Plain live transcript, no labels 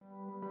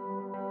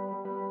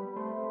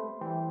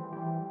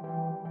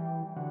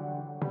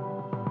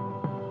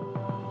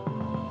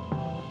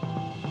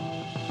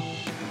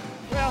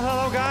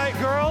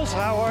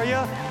house. How are you?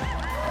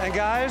 And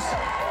guys,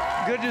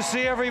 good to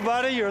see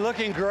everybody. You're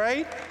looking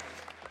great.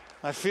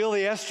 I feel the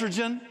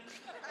estrogen.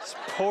 It's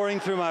pouring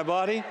through my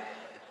body.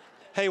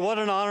 Hey, what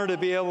an honor to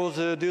be able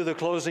to do the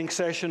closing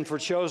session for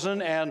Chosen,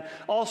 and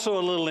also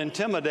a little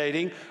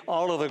intimidating.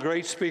 All of the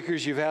great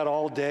speakers you've had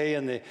all day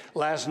and the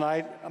last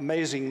night,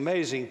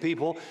 amazing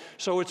people.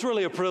 So it's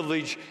really a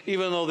privilege,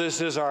 even though this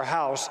is our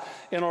house,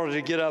 in order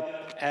to get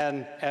up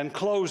and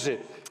close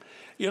it.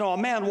 You know, a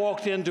man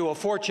walked into a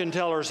fortune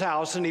teller's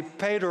house and he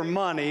paid her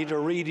money to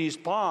read his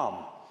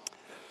palm.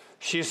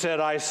 She said,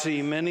 "I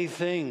see many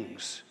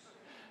things."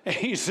 And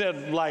he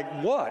said,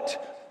 "Like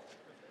what?"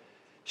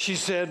 She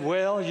said,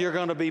 "Well, you're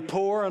going to be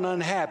poor and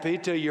unhappy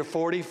till you're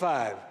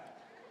 45.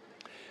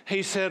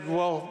 He said,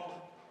 "Well,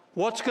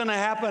 what's going to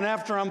happen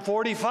after I'm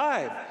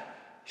 45?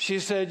 She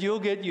said, "You'll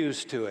get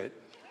used to it."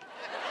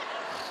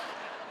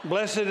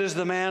 Blessed is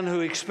the man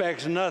who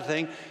expects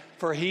nothing,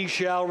 for he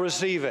shall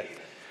receive it.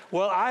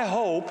 Well, I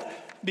hope,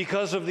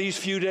 because of these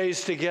few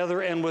days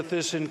together and with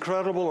this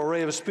incredible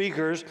array of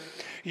speakers,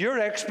 your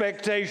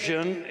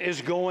expectation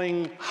is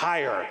going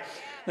higher.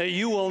 That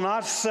you will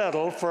not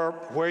settle for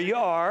where you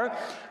are,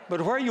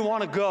 but where you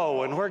want to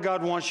go and where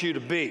God wants you to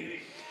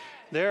be.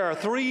 There are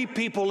three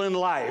people in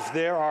life.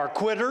 There are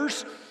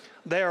quitters,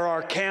 there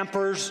are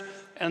campers,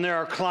 and there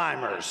are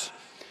climbers.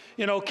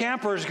 You know,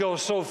 campers go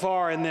so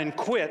far and then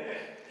quit.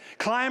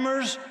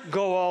 Climbers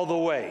go all the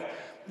way.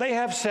 They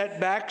have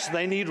setbacks,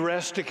 they need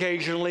rest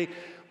occasionally,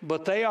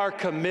 but they are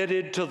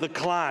committed to the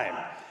climb.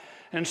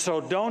 And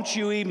so don't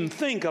you even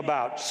think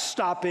about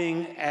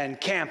stopping and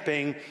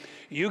camping.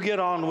 You get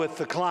on with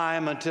the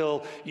climb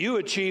until you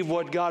achieve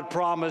what God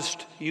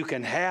promised you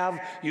can have,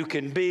 you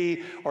can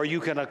be, or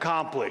you can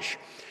accomplish.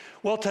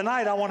 Well,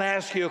 tonight I want to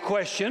ask you a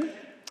question.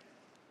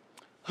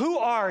 Who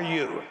are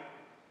you?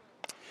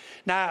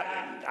 Now,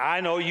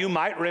 I know you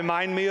might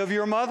remind me of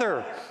your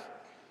mother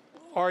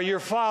or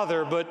your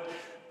father, but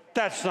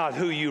that's not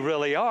who you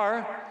really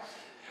are.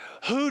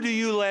 Who do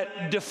you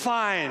let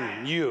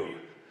define you?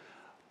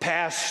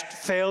 Past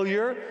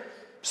failure,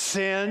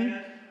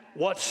 sin,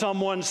 what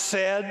someone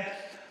said,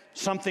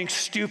 something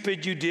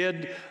stupid you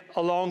did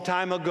a long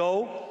time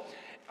ago?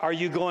 Are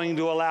you going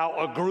to allow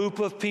a group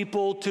of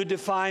people to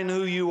define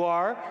who you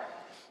are?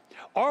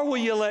 Or will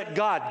you let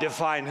God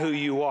define who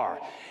you are?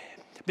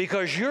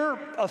 Because your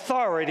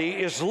authority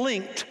is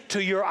linked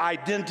to your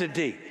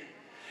identity.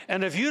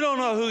 And if you don't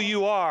know who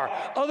you are,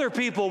 other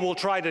people will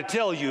try to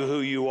tell you who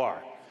you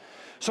are.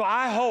 So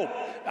I hope,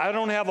 I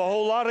don't have a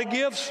whole lot of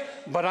gifts,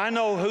 but I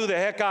know who the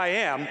heck I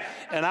am,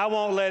 and I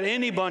won't let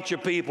any bunch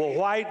of people,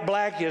 white,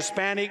 black,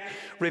 Hispanic,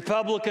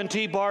 Republican,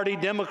 Tea Party,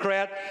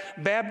 Democrat,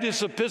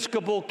 Baptist,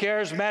 Episcopal,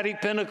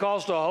 Charismatic,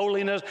 Pentecostal,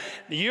 Holiness,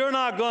 you're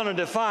not going to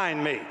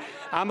define me.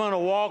 I'm going to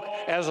walk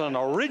as an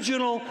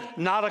original,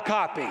 not a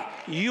copy.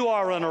 You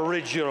are an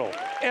original.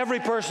 Every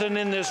person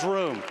in this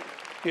room.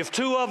 If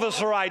two of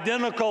us are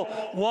identical,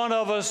 one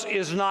of us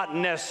is not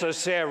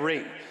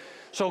necessary.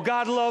 So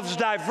God loves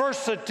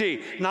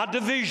diversity, not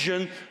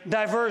division,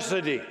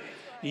 diversity.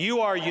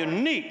 You are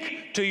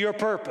unique to your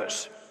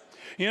purpose.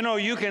 You know,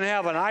 you can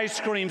have an ice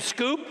cream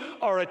scoop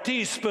or a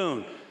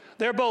teaspoon.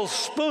 They're both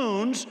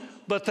spoons,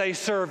 but they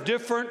serve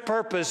different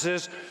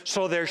purposes,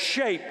 so they're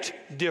shaped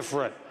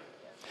different.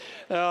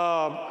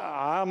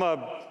 I'm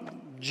a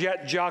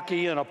jet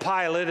jockey and a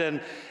pilot,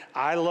 and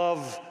I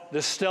love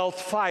the stealth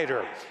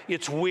fighter.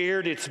 It's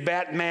weird, it's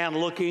Batman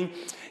looking,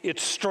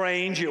 it's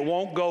strange, it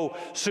won't go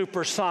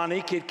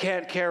supersonic, it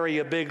can't carry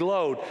a big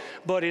load,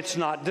 but it's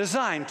not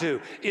designed to.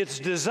 It's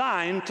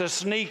designed to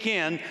sneak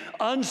in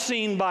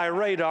unseen by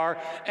radar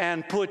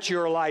and put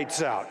your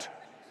lights out.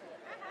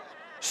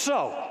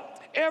 So,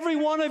 every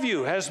one of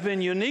you has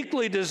been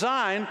uniquely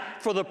designed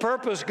for the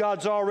purpose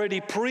God's already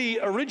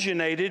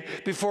pre-originated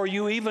before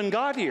you even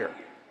got here.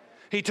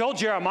 He told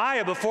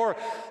Jeremiah before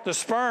the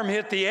sperm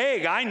hit the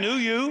egg, "I knew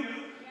you,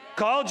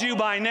 called you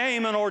by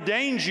name, and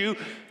ordained you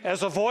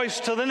as a voice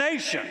to the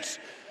nations."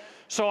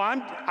 So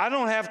I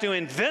don't have to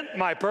invent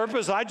my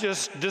purpose, I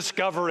just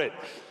discover it.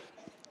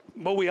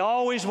 But we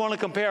always want to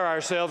compare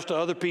ourselves to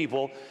other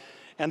people,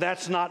 and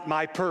that's not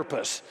my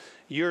purpose.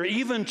 You're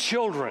even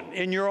children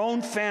in your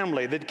own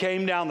family that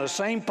came down the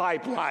same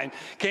pipeline,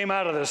 came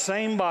out of the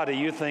same body.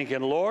 You're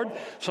thinking, "Lord,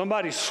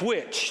 somebody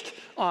switched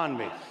on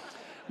me."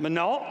 But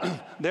no,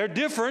 they're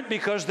different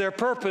because their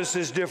purpose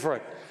is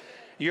different.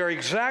 You're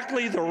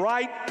exactly the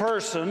right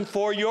person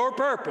for your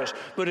purpose.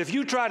 But if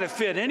you try to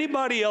fit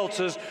anybody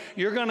else's,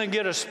 you're going to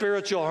get a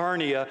spiritual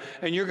hernia,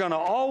 and you're going to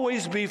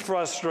always be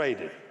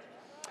frustrated.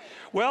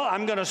 Well,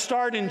 I'm going to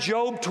start in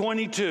Job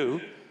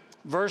 22,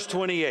 verse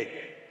 28.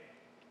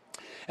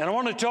 And I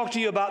want to talk to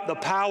you about the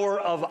power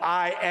of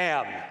I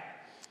am.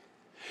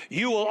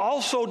 You will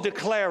also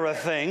declare a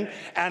thing,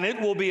 and it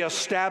will be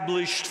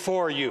established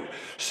for you.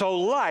 So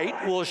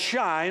light will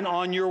shine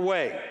on your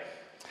way.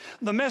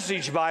 The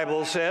Message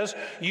Bible says,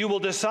 you will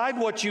decide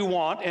what you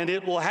want, and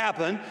it will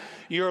happen.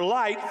 Your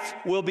life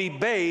will be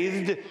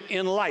bathed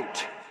in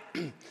light.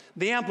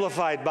 The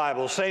Amplified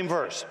Bible, same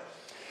verse.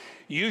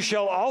 You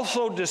shall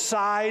also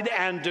decide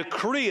and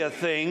decree a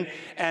thing,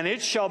 and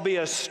it shall be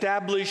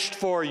established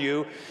for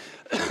you,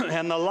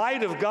 and the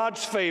light of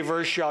God's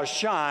favor shall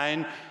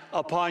shine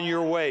upon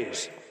your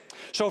ways.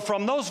 So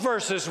from those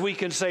verses, we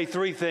can say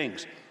three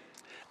things.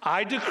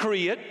 I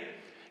decree it,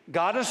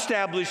 God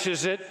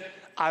establishes it,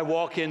 I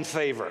walk in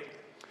favor.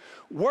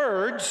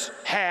 Words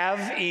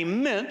have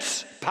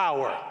immense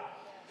power,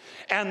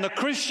 and the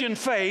Christian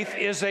faith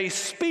is a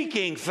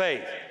speaking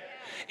faith.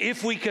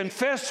 If we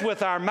confess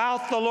with our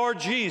mouth the Lord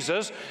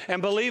Jesus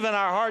and believe in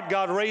our heart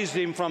God raised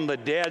him from the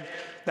dead,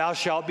 thou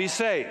shalt be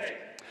saved.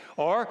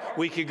 Or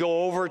we could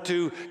go over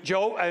to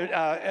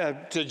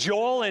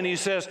Joel, and he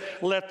says,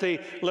 let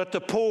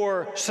the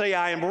poor say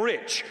I am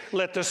rich.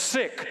 Let the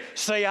sick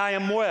say I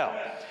am well.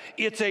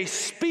 It's a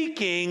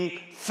speaking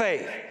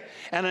faith.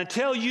 And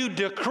until you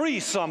decree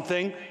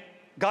something,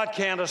 God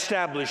can't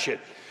establish it.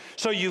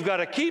 So you've got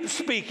to keep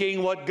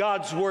speaking what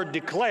God's word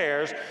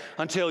declares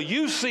until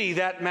you see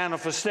that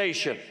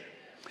manifestation.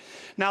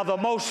 Now, the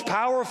most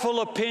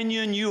powerful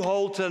opinion you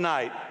hold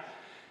tonight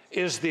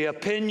is the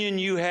opinion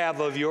you have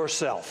of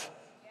yourself.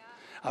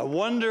 I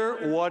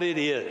wonder what it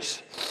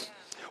is.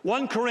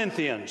 1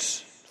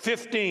 Corinthians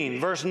 15,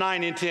 verse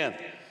 9 and 10.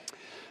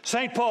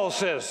 St. Paul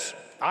says,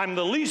 I'm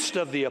the least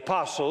of the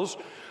apostles,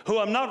 who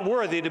am not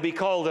worthy to be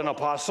called an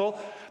apostle,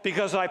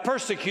 because I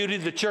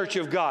persecuted the church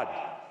of God.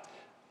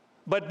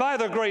 But by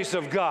the grace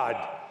of God,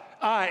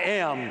 I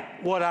am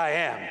what I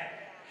am.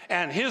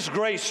 And his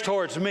grace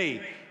towards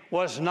me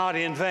was not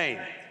in vain.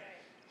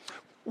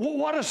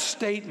 What a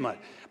statement.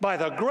 By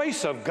the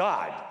grace of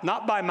God,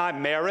 not by my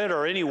merit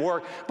or any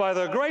work, by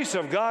the grace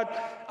of God,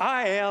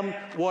 I am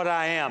what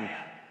I am.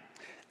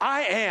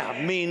 I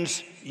am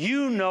means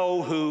you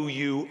know who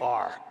you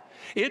are.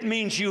 It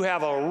means you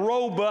have a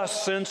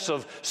robust sense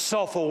of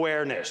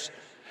self-awareness.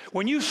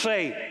 When you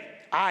say,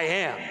 I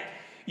am,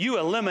 you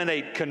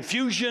eliminate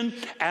confusion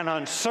and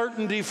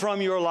uncertainty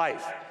from your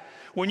life.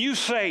 When you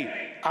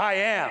say, I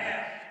am,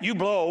 you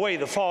blow away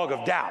the fog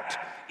of doubt,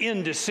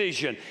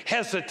 indecision,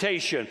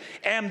 hesitation,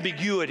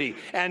 ambiguity,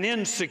 and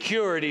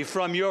insecurity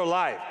from your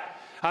life.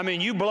 I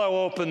mean, you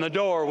blow open the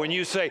door when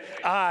you say,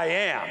 I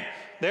am.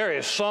 There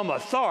is some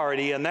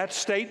authority in that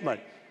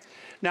statement.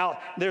 Now,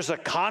 there's a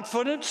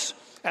confidence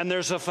and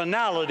there's a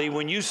finality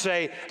when you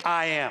say,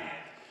 I am.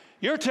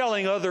 You're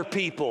telling other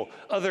people,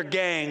 other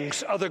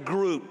gangs, other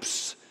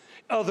groups,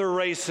 other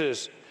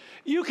races,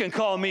 you can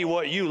call me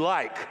what you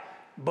like,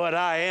 but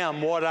I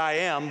am what I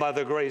am by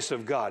the grace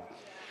of God.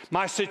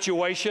 My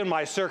situation,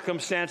 my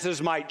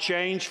circumstances might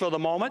change for the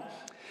moment.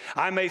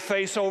 I may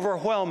face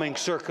overwhelming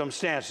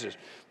circumstances.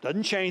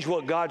 Doesn't change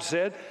what God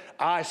said.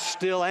 I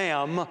still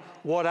am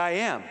what I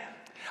am.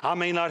 I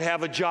may not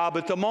have a job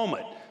at the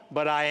moment,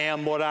 but I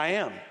am what I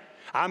am.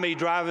 I may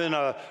drive in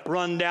a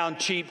run-down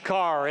cheap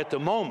car at the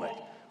moment,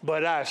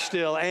 but I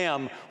still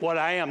am what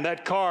I am.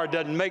 That car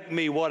doesn't make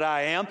me what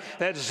I am.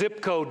 That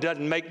zip code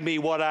doesn't make me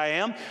what I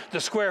am.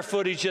 The square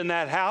footage in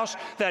that house,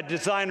 that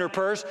designer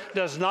purse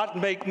does not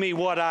make me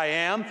what I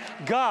am.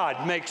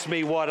 God makes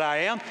me what I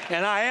am,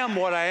 and I am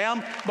what I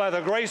am by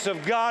the grace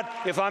of God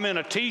if I'm in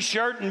a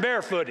T-shirt and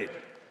barefooted.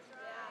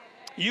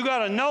 You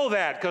got to know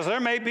that, because there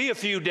may be a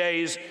few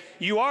days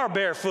you are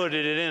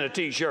barefooted and in a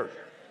T-shirt.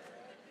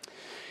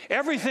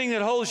 Everything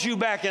that holds you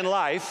back in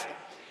life,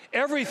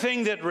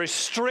 everything that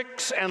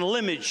restricts and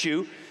limits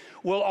you,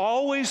 will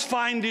always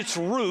find its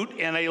root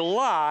in a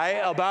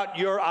lie about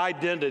your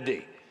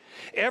identity.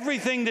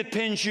 Everything that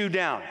pins you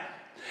down,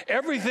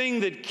 everything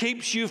that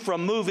keeps you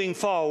from moving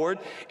forward,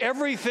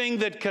 everything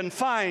that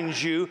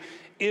confines you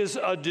is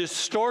a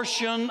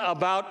distortion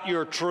about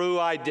your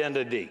true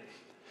identity.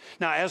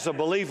 Now, as a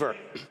believer,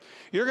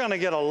 you're going to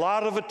get a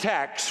lot of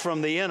attacks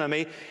from the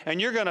enemy, and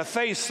you're going to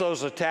face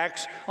those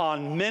attacks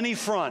on many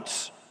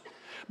fronts.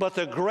 But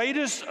the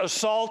greatest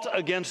assault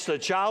against a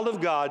child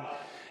of God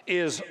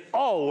is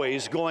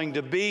always going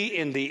to be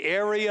in the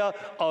area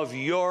of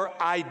your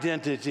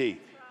identity,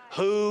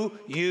 who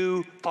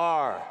you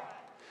are.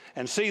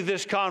 And see,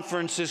 this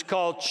conference is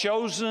called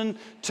Chosen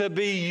to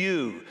Be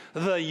You,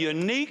 the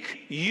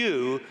unique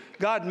you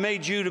God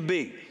made you to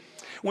be.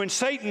 When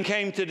Satan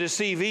came to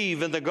deceive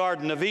Eve in the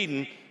Garden of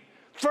Eden,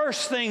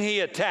 first thing he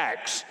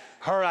attacks,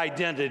 her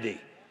identity.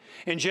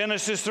 In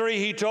Genesis 3,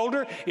 he told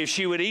her if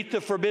she would eat the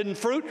forbidden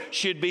fruit,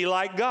 she'd be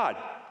like God.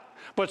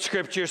 But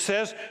Scripture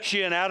says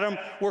she and Adam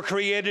were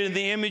created in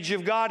the image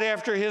of God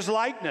after his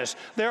likeness.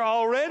 They're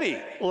already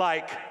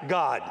like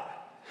God.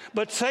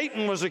 But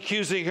Satan was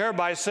accusing her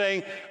by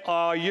saying,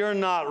 oh, you're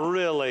not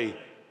really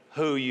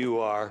who you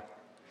are.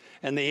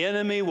 And the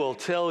enemy will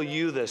tell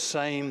you the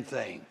same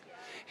thing.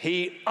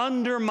 He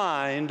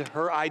undermined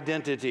her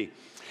identity.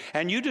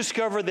 And you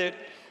discover that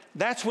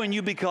that's when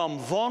you become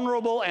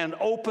vulnerable and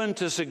open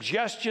to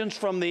suggestions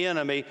from the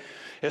enemy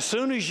as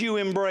soon as you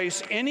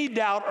embrace any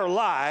doubt or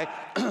lie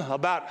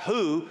about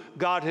who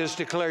God has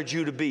declared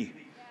you to be.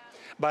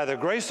 By the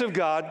grace of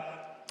God,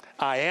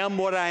 I am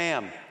what I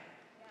am.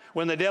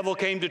 When the devil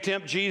came to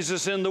tempt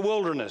Jesus in the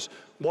wilderness,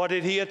 what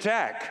did he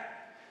attack?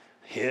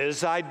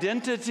 His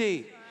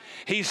identity.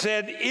 He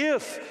said,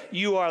 if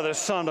you are the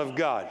Son of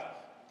God.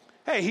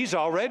 Hey, he's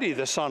already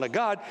the Son of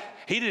God.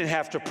 He didn't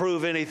have to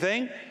prove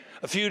anything.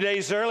 A few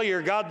days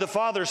earlier, God the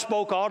Father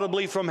spoke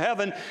audibly from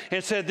heaven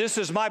and said, this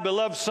is my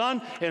beloved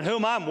Son in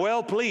whom I'm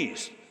well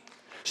pleased.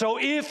 So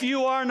if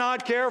you are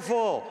not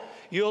careful,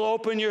 you'll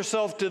open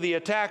yourself to the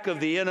attack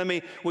of the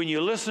enemy when you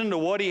listen to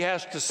what he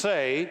has to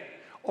say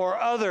or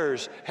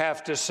others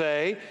have to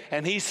say,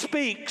 and he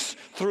speaks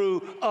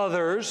through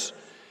others.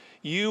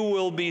 You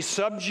will be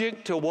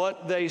subject to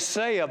what they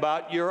say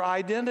about your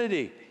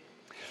identity.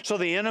 So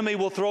the enemy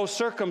will throw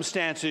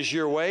circumstances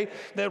your way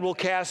that will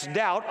cast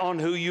doubt on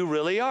who you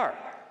really are.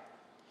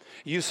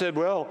 You said,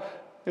 well,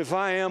 if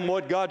I am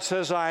what God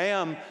says I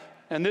am,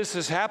 and this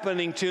is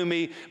happening to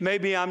me,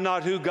 maybe I'm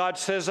not who God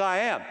says I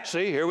am.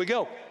 See, here we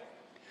go.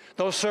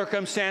 Those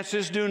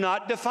circumstances do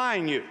not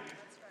define you.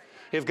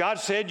 If God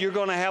said you're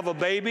going to have a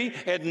baby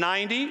at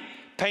 90,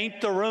 paint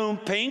the room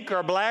pink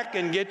or black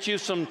and get you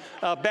some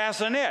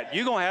bassinet,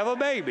 you're going to have a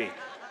baby.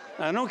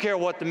 I don't care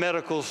what the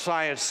medical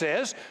science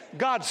says.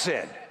 God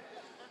said.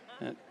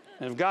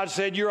 And if God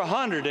said you're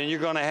 100 and you're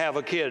going to have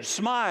a kid,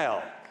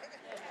 smile.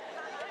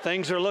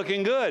 Things are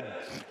looking good.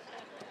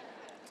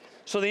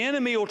 So the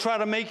enemy will try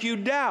to make you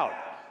doubt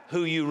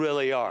who you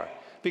really are,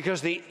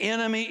 because the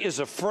enemy is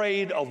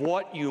afraid of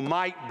what you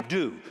might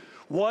do,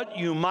 what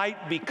you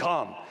might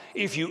become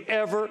if you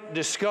ever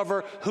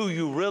discover who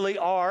you really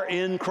are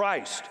in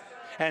Christ.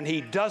 And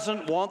he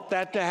doesn't want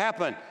that to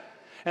happen.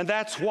 And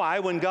that's why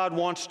when God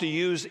wants to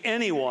use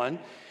anyone,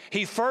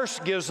 he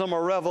first gives them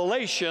a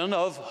revelation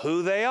of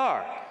who they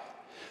are.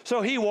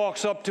 So he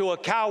walks up to a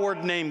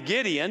coward named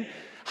Gideon,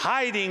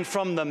 hiding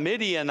from the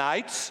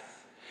Midianites,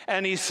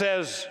 and he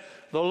says,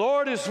 the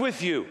Lord is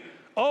with you,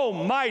 O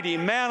mighty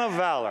man of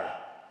valor.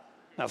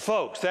 Now,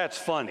 folks, that's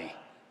funny.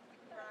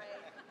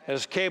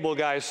 As cable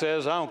guy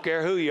says, I don't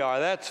care who you are,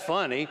 that's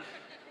funny,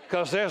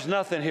 because there's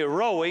nothing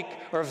heroic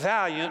or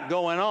valiant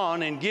going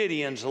on in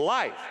Gideon's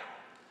life.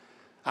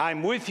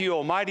 I'm with you,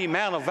 O mighty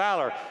man of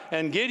valor.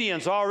 And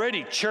Gideon's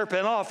already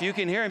chirping off. You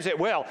can hear him say,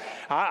 well,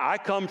 I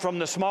come from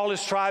the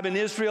smallest tribe in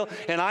Israel,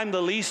 and I'm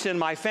the least in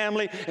my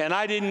family, and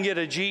I didn't get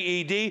a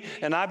GED,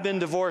 and I've been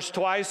divorced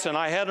twice, and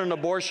I had an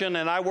abortion,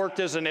 and I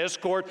worked as an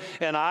escort,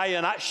 and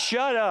I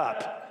shut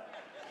up.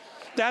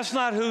 That's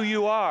not who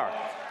you are.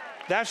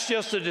 That's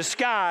just a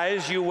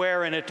disguise you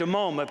wear in at the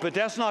moment, but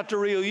that's not the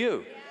real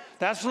you.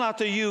 That's not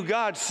the you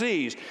God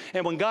sees.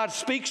 And when God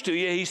speaks to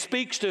you, he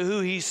speaks to who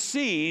he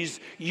sees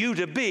you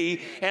to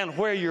be and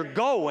where you're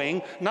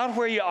going, not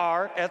where you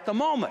are at the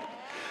moment.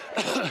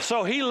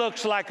 So he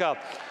looks like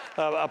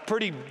a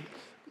pretty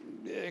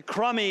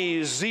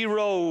crummy,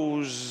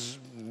 zeros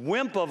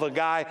wimp of a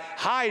guy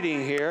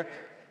hiding here,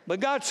 but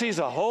God sees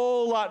a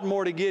whole lot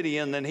more to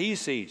Gideon than he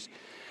sees.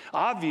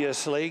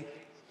 Obviously,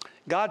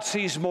 God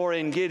sees more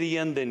in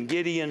Gideon than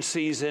Gideon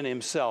sees in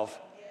himself.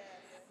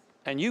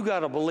 And you got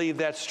to believe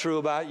that's true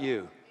about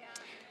you.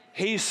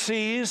 He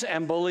sees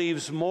and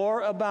believes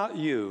more about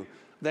you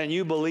than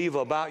you believe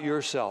about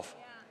yourself.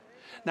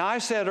 Now, I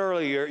said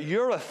earlier,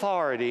 your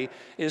authority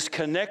is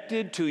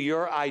connected to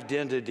your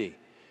identity.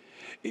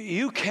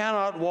 You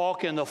cannot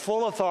walk in the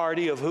full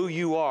authority of who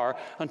you are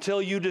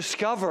until you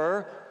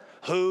discover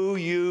who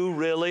you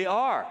really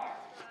are.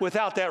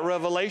 Without that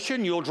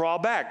revelation, you'll draw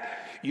back.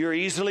 You're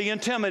easily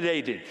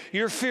intimidated.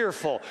 You're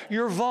fearful.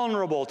 You're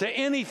vulnerable to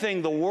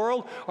anything the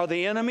world or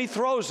the enemy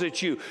throws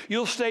at you.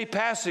 You'll stay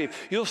passive.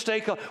 You'll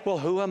stay, well,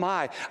 who am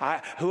I?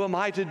 Who am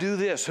I to do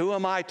this? Who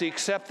am I to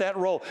accept that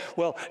role?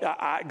 Well,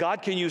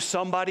 God can use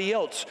somebody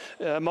else.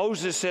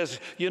 Moses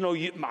says,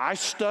 I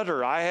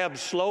stutter. I have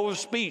slow of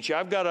speech.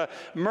 I've got a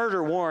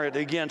murder warrant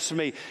against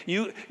me.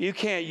 You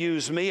can't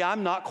use me.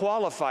 I'm not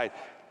qualified.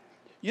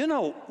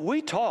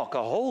 We talk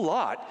a whole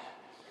lot.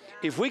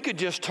 If we could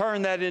just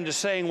turn that into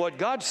saying what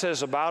God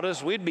says about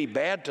us, we'd be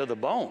bad to the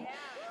bone.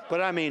 But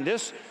I mean,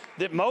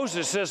 that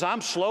Moses says,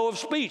 I'm slow of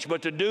speech,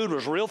 but the dude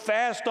was real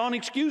fast on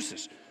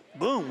excuses.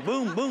 Boom,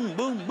 boom, boom,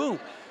 boom, boom.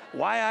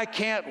 Why I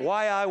can't,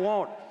 why I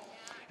won't.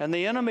 And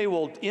the enemy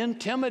will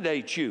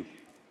intimidate you.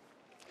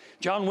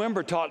 John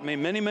Wimber taught me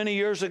many, many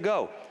years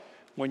ago,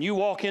 when you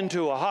walk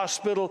into a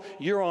hospital,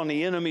 you're on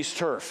the enemy's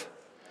turf.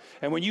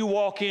 And when you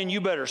walk in,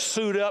 you better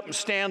suit up and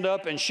stand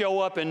up and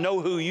show up and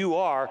know who you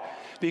are,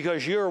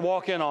 because you're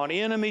walking on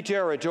enemy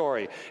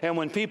territory. And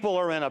when people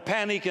are in a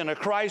panic and a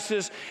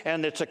crisis,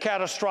 and it's a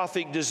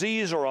catastrophic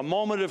disease or a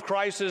moment of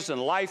crisis and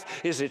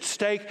life is at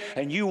stake,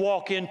 and you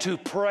walk in to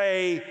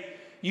pray,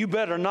 you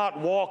better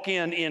not walk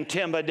in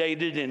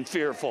intimidated and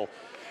fearful.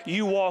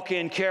 You walk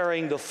in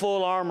carrying the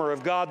full armor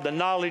of God, the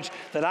knowledge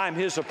that I'm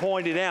his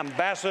appointed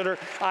ambassador.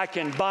 I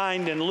can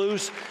bind and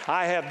loose.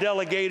 I have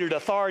delegated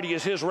authority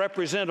as his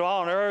representative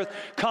on earth.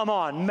 Come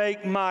on,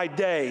 make my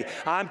day.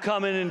 I'm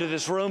coming into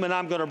this room, and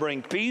I'm going to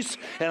bring peace,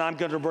 and I'm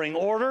going to bring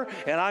order,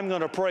 and I'm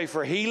going to pray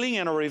for healing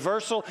and a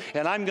reversal,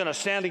 and I'm going to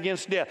stand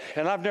against death.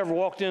 And I've never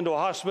walked into a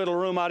hospital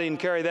room. I didn't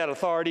carry that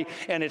authority,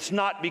 and it's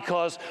not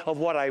because of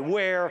what I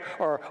wear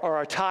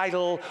or a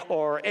title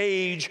or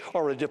age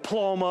or a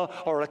diploma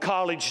or a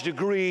college college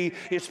degree.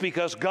 It's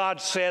because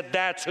God said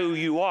that's who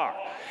you are.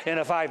 And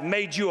if I've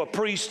made you a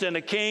priest and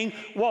a king,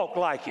 walk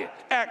like it,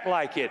 act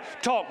like it,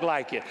 talk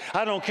like it.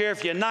 I don't care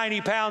if you're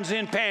 90 pounds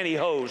in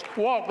pantyhose,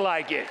 walk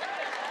like it.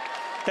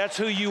 That's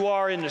who you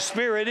are in the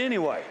spirit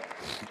anyway.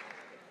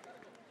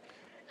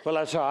 Well,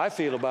 that's how I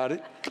feel about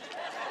it.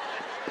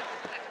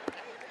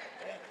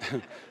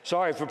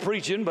 Sorry for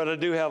preaching, but I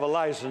do have a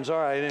license. All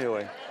right,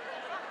 anyway.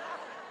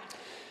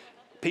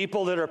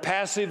 People that are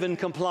passive and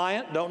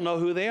compliant don't know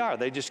who they are.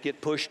 They just get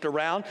pushed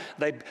around.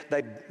 They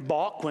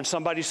balk when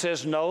somebody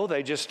says no.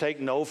 They just take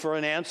no for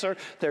an answer.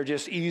 They're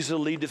just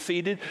easily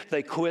defeated.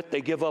 They quit.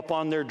 They give up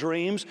on their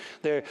dreams.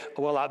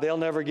 They'll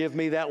never give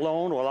me that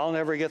loan. Well, I'll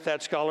never get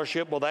that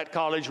scholarship. Well, that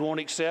college won't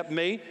accept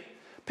me.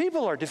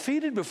 People are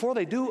defeated before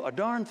they do a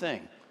darn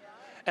thing.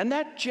 And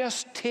that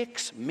just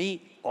ticks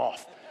me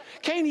off.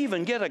 Can't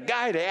even get a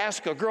guy to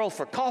ask a girl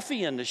for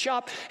coffee in the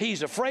shop.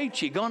 He's afraid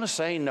she's going to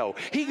say no.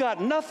 He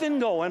got nothing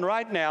going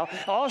right now.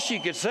 All she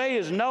could say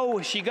is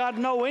no. She got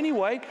no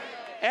anyway.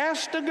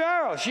 Ask the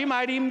girl. She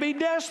might even be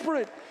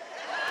desperate.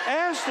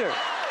 Ask her.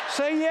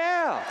 Say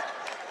yeah.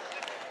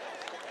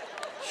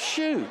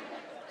 Shoot.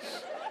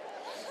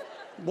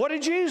 What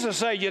did Jesus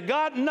say? You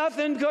got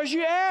nothing because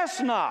you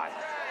ask not.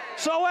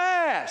 So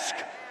ask.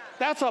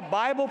 That's a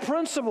Bible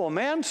principle,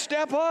 man.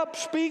 Step up,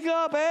 speak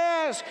up,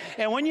 ask.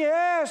 And when you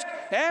ask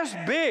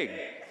big.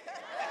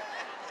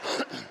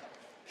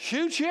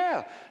 Shoot,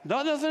 yeah.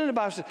 Nothing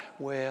about it.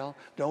 Well,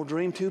 don't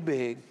dream too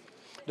big.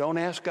 Don't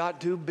ask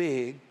God too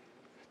big.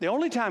 The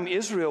only time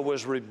Israel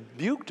was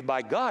rebuked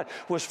by God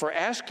was for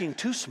asking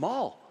too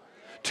small,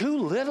 too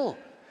little.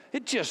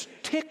 It just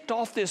ticked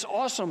off this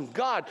awesome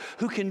God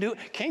who can do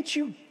it. Can't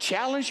you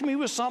challenge me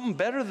with something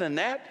better than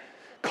that?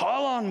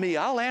 Call on me.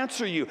 I'll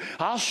answer you.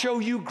 I'll show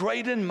you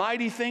great and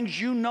mighty things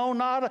you know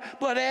not,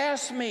 but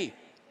ask me.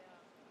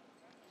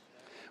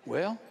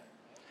 Well,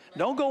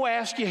 don't go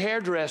ask your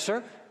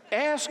hairdresser.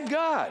 Ask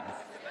God.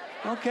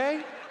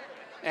 Okay?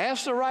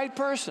 Ask the right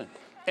person.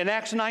 In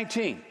Acts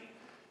 19,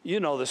 you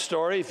know the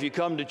story if you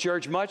come to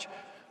church much.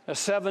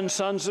 7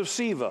 sons of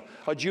Sceva,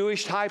 a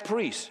Jewish high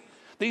priest.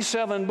 These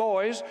 7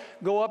 boys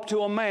go up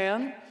to a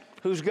man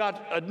who's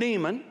got a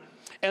demon,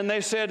 and they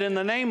said, in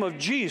the name of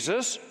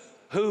Jesus,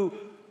 who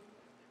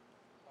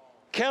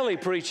Kelly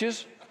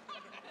preaches,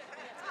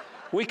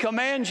 we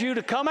command you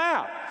to come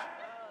out.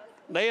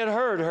 They had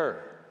heard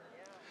her.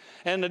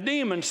 And the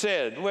demon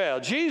said, well,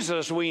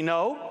 Jesus we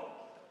know,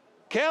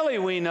 Kelly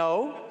we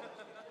know,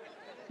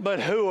 but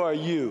who are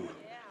you?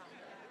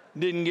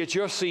 Didn't get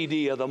your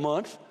CD of the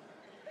month,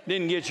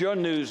 didn't get your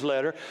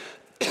newsletter,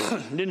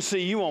 didn't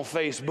see you on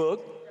Facebook.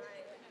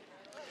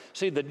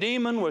 See, the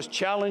demon was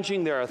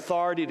challenging their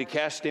authority to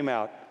cast him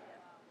out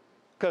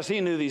because he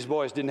knew these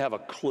boys didn't have a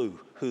clue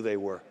who they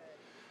were.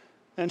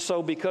 And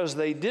so because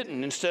they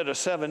didn't, instead of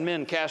 7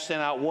 men casting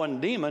out one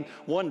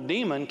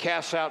demon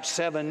casts out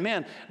 7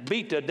 men,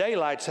 beat the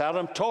daylights out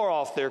of them, tore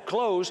off their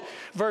clothes.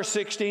 Verse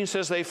 16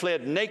 says they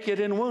fled naked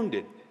and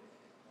wounded.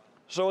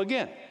 So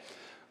again,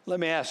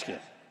 let me ask you,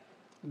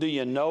 do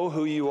you know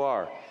who you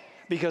are?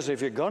 Because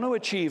if you're going to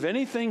achieve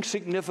anything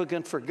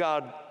significant for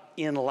God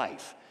in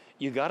life,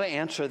 you got to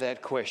answer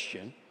that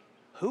question,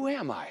 who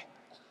am I?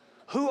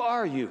 Who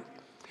are you?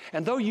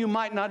 And though you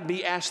might not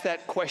be asked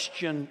that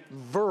question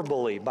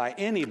verbally by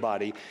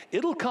anybody,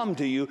 it'll come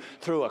to you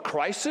through a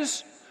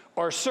crisis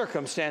or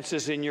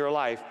circumstances in your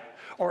life,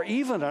 or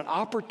even an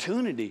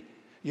opportunity.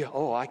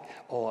 I'm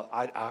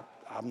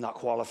not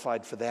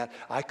qualified for that.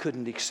 I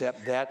couldn't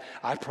accept that.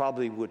 I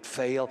probably would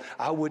fail.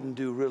 I wouldn't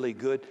do really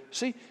good.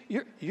 See,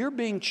 you're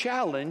being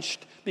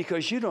challenged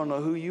because you don't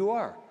know who you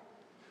are.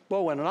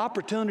 Well, when an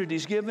opportunity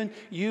is given,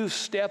 you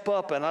step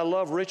up. And I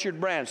love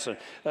Richard Branson,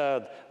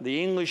 the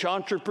English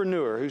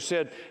entrepreneur, who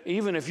said,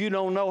 even if you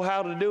don't know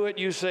how to do it,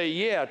 you say,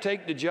 yeah,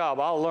 take the job.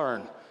 I'll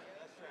learn.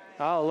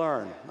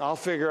 I'll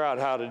figure out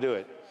how to do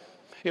it.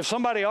 If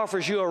somebody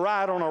offers you a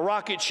ride on a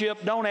rocket ship,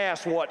 don't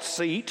ask what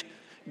seat.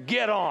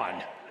 Get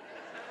on.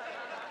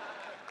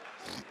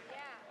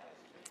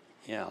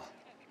 Yeah.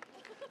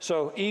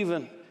 So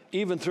even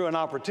through an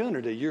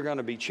opportunity, you're going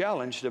to be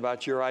challenged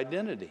about your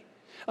identity.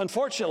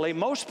 Unfortunately,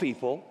 most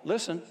people,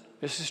 listen,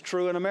 this is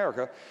true in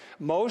America,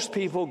 most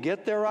people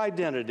get their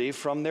identity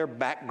from their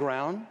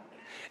background,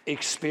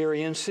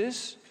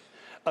 experiences,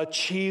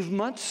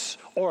 achievements,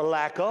 or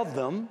lack of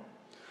them,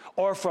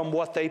 or from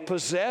what they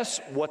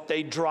possess, what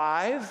they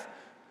drive,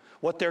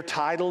 what their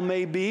title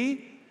may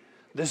be,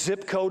 the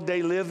zip code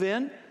they live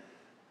in,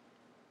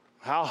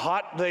 how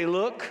hot they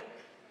look.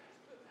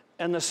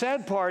 And the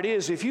sad part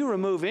is, if you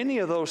remove any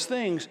of those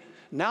things,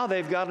 now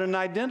they've got an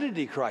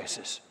identity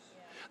crisis.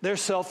 Their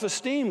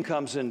self-esteem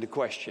comes into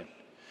question.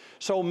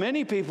 So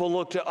many people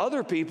look to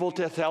other people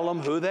to tell them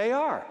who they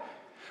are.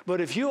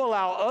 But if you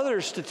allow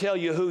others to tell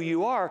you who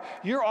you are,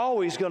 you're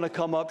always going to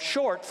come up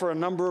short for a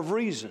number of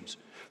reasons.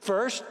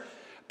 First,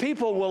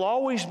 people will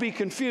always be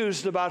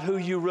confused about who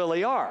you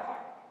really are.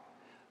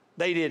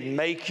 They didn't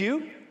make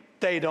you.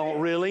 They don't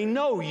really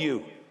know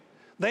you.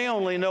 They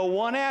only know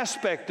one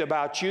aspect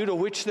about you to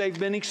which they've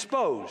been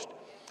exposed.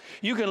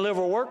 You can live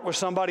or work with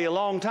somebody a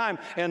long time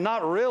and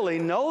not really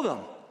know them.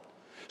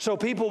 So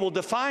people will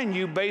define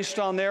you based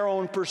on their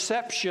own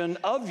perception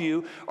of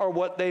you or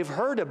what they've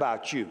heard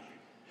about you.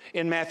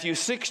 In Matthew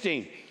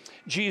 16,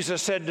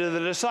 Jesus said to the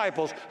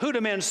disciples, "Who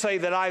do men say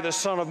that I, the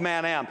Son of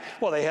Man, am?"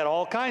 Well, they had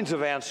all kinds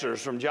of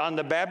answers, from John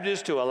the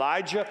Baptist to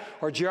Elijah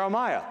or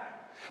Jeremiah.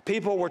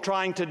 People were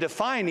trying to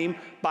define him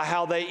by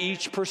how they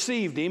each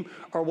perceived him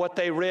or what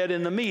they read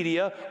in the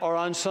media or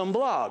on some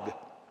blog.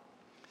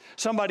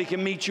 Somebody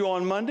can meet you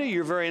on Monday,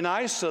 you're very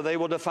nice, so they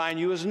will define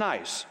you as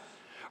nice.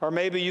 Or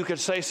maybe you could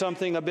say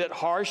something a bit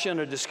harsh in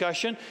a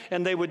discussion,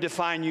 and they would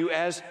define you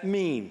as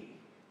mean.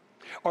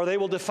 Or they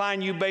will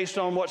define you based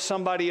on what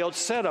somebody else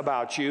said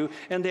about you,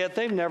 and that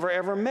they've never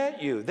ever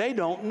met you. They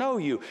don't know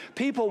you.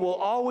 People will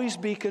always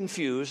be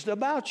confused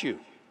about you.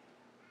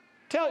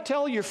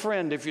 Tell your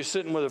friend, if you're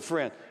sitting with a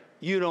friend,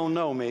 "You don't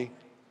know me."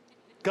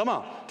 Come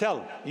on, tell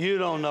them, "You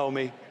don't know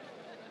me."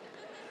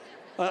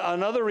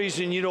 Another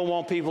reason you don't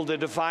want people to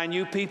define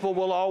you, people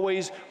will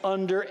always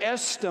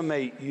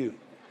underestimate you.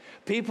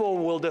 People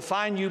will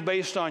define you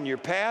based on your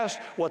past,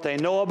 what they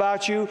know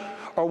about you,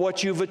 or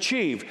what you've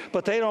achieved.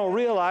 But they don't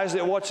realize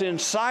that what's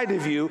inside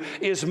of you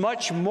is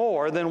much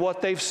more than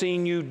what they've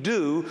seen you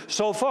do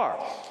so far.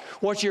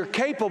 What you're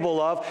capable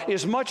of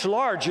is much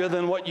larger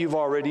than what you've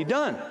already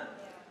done.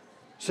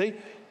 See?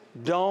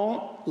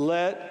 Don't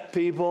let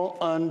people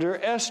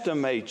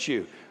underestimate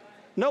you.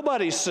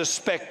 Nobody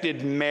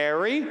suspected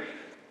Mary,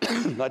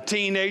 a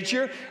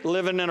teenager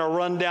living in a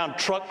rundown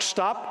truck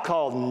stop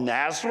called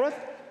Nazareth.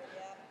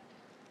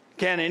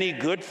 "Can any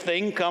good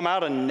thing come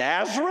out of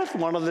Nazareth?"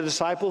 one of the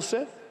disciples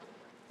said.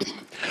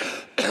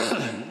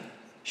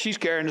 She's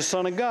carrying the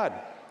Son of God.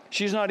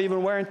 She's not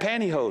even wearing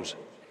pantyhose.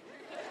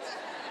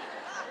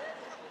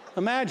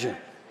 Imagine.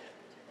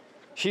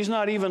 She's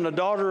not even the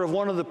daughter of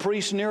one of the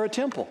priests near a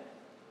temple.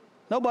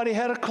 Nobody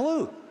had a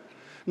clue.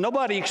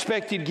 Nobody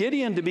expected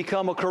Gideon to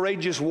become a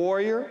courageous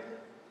warrior,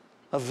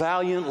 a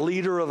valiant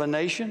leader of a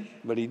nation,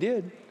 but he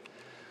did.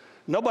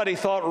 Nobody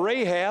thought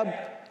Rahab,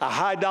 a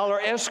high-dollar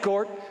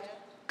escort,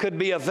 could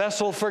be a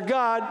vessel for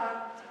God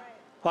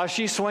while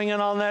she's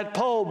swinging on that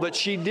pole, but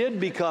she did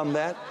become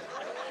that.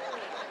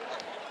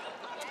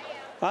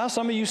 Well,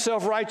 some of you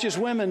self-righteous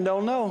women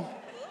don't know.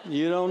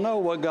 You don't know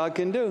what God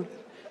can do.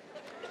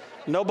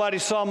 Nobody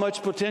saw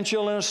much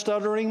potential in a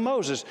stuttering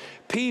Moses.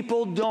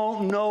 People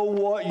don't know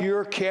what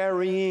you're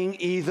carrying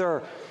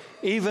either.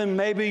 Even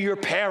maybe your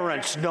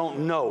parents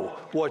don't know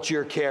what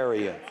you're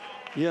carrying.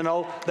 You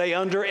know, they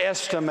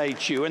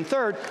underestimate you. And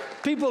third,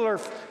 people are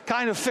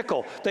kind of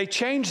fickle. They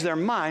change their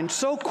mind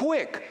so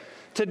quick.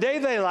 Today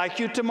they like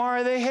you,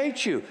 tomorrow they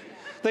hate you.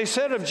 They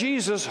said of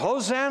Jesus,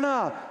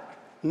 "Hosanna."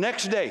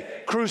 Next day,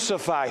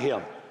 crucify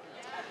him.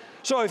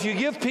 So if you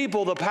give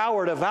people the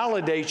power to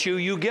validate you,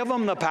 you give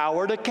them the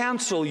power to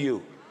cancel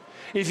you.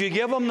 If you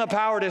give them the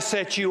power to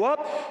set you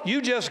up,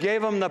 you just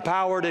gave them the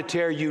power to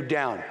tear you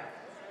down.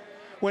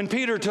 When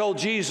Peter told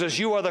Jesus,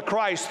 "You are the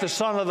Christ, the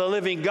Son of the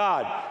living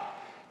God,"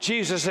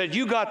 Jesus said,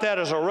 "You got that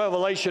as a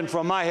revelation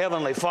from my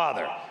heavenly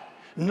Father,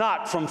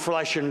 not from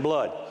flesh and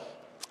blood."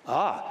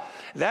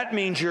 That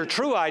means your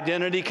true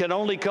identity can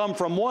only come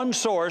from one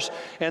source,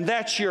 and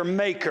that's your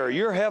Maker,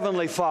 your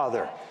heavenly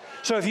Father.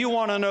 So if you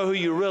want to know who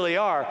you really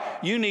are,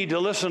 you need to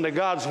listen to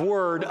God's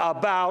word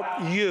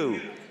about you,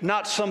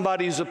 not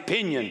somebody's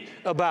opinion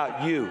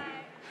about you.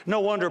 No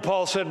wonder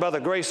Paul said, "By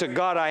the grace of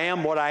God, I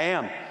am what I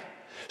am."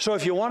 So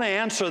if you want to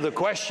answer the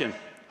question,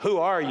 who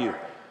are you,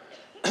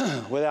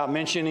 without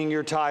mentioning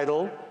your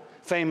title,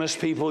 famous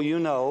people you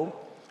know,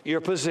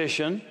 your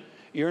position,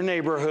 your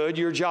neighborhood,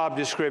 your job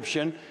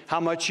description, how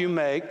much you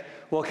make,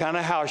 what kind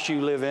of house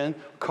you live in,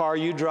 car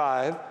you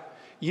drive,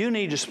 you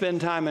need to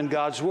spend time in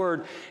God's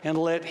Word and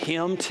let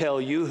Him tell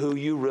you who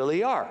you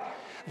really are.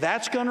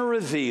 That's going to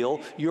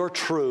reveal your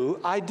true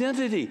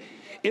identity.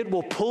 It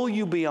will pull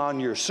you beyond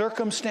your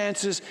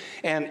circumstances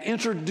and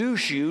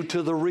introduce you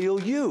to the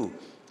real you.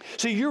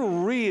 See, your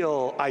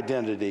real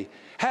identity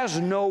has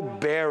no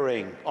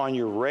bearing on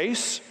your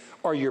race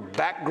or your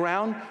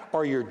background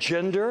or your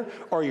gender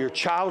or your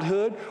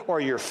childhood or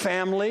your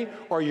family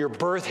or your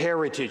birth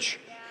heritage.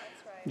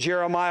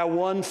 Jeremiah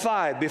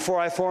 1:5, "Before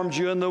I formed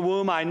you in the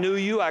womb, I knew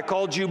you, I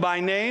called you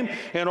by name,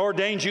 and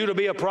ordained you to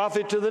be a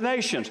prophet to the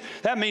nations."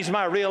 That means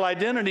my real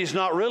identity is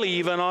not really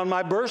even on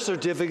my birth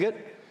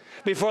certificate.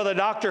 Before the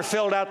doctor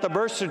filled out the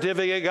birth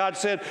certificate, God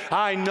said,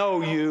 "I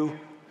know you,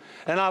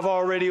 and I've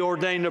already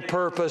ordained a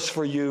purpose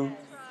for you.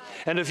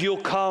 And if you'll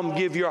come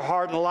give your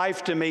heart and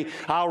life to me,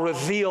 I'll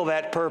reveal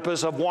that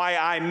purpose of why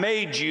I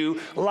made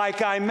you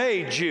like I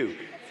made you."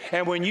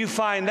 And when you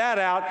find that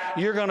out,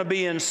 you're going to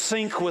be in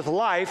sync with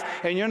life,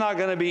 and you're not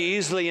going to be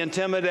easily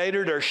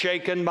intimidated or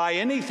shaken by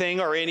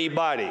anything or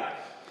anybody.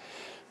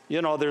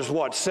 You know, there's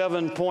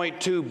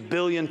 7.2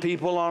 billion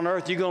people on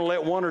earth. You're going to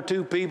let one or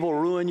two people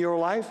ruin your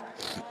life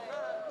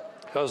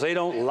because they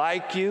don't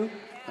like you?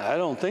 I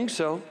don't think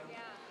so.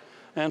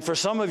 And for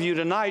some of you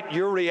tonight,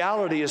 your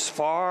reality is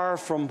far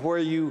from where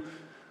you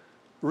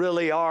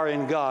really are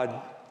in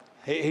God.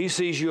 He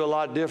sees you a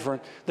lot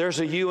different. There's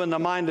a you in the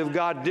mind of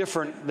God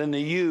different than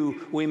the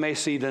you we may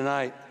see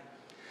tonight.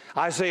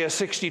 Isaiah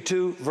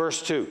 62,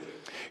 verse 2.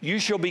 You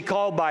shall be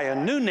called by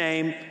a new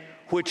name,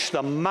 which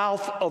the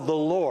mouth of the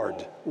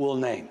Lord will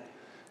name.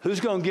 Who's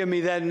going to give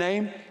me that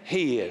name?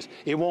 He is.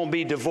 It won't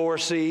be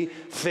divorcee,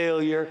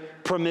 failure,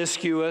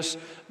 promiscuous,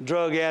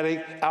 drug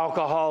addict,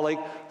 alcoholic,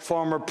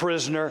 former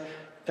prisoner.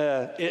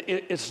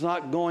 It's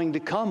not going to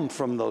come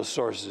from those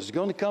sources. It's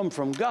going to come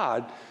from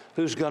God,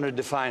 who's going to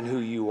define who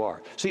you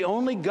are. See,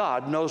 only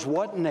God knows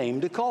what name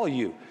to call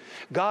you.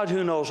 God,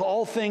 who knows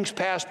all things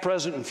past,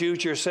 present, and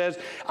future, says,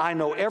 I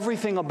know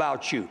everything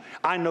about you.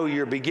 I know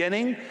your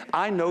beginning.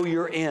 I know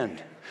your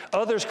end.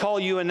 Others call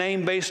you a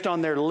name based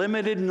on their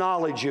limited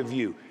knowledge of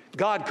you.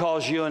 God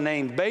calls you a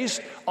name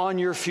based on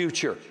your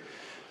future.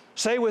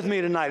 Say with me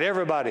tonight,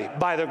 everybody,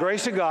 by the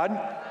grace of God,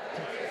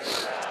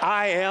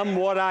 I am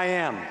what I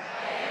am.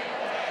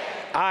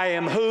 I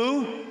am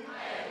who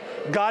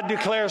God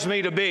declares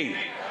me to be.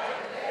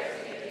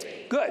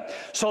 Good.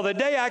 So the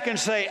day I can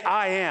say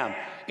I am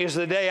is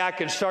the day I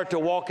can start to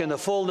walk in the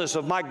fullness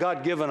of my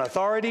God-given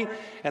authority,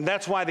 and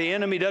that's why the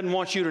enemy doesn't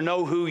want you to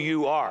know who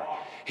you are.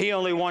 He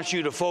only wants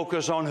you to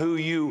focus on who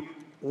you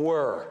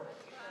were.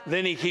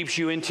 Then he keeps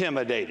you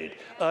intimidated,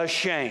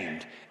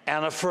 ashamed,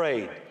 and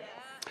afraid.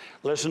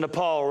 Listen to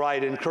Paul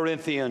write in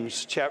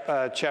Corinthians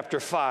chapter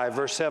 5,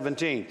 verse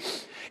 17.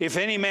 If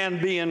any man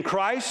be in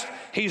Christ,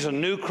 he's a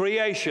new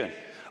creation.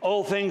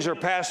 Old things are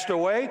passed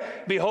away.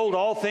 Behold,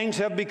 all things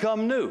have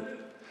become new.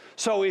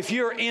 So if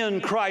you're in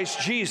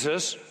Christ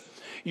Jesus,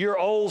 your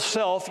old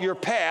self, your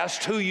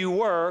past, who you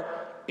were,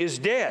 is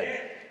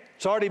dead.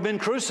 It's already been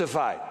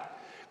crucified.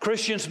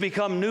 Christians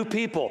become new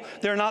people.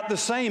 They're not the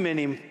same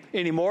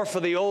anymore, for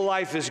the old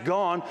life is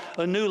gone.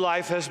 A new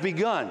life has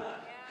begun.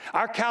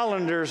 Our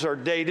calendars are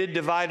dated,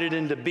 divided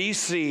into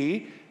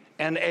BC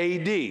and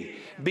AD.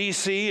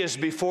 BC is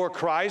before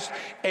Christ.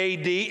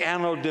 AD,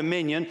 Anno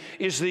Domini,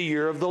 is the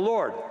year of the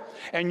Lord.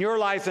 And your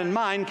life and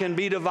mine can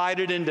be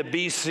divided into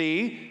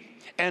BC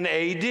and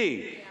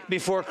AD.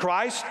 Before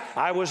Christ,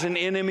 I was an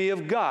enemy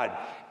of God.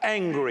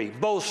 Angry,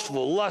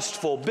 boastful,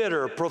 lustful,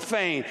 bitter,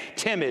 profane,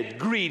 timid,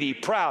 greedy,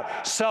 proud,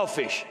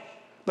 selfish.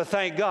 But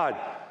thank God,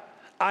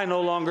 I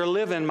no longer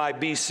live in my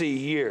BC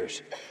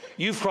years.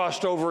 You've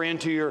crossed over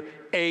into your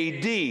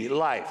AD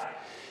life.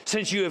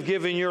 Since you have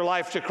given your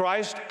life to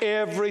Christ,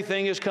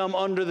 everything has come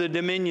under the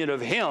dominion of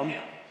Him,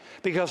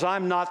 because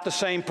I'm not the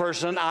same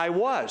person I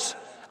was.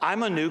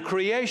 I'm a new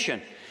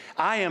creation.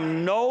 I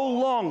am no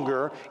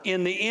longer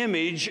in the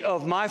image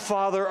of my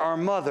father or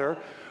mother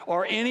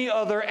or any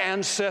other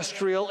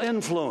ancestral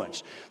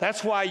influence.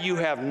 That's why you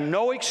have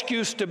no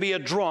excuse to be a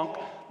drunk,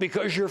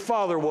 because your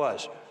father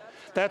was.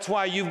 That's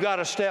why you've got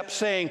to stop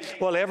saying,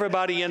 well,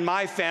 everybody in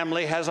my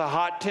family has a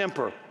hot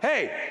temper.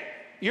 Hey,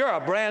 you're a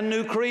brand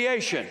new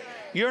creation.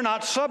 You're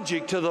not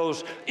subject to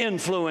those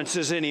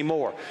influences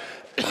anymore.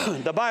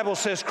 The Bible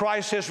says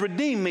Christ has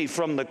redeemed me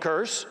from the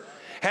curse,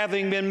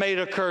 having been made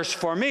a curse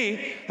for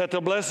me, that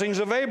the blessings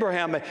of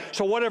Abraham may.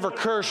 So whatever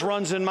curse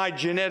runs in my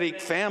genetic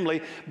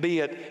family, be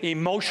it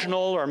emotional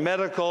or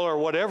medical or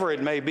whatever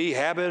it may be,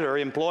 habit or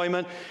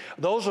employment,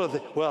 those are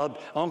well,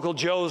 Uncle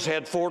Joe's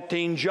had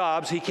 14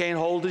 jobs, he can't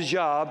hold his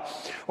job,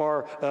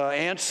 or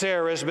Aunt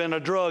Sarah's been a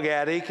drug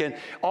addict, and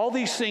all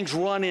these things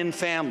run in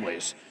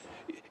families.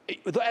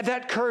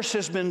 That curse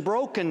has been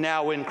broken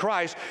now in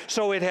Christ,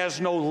 so it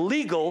has no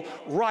legal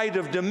right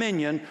of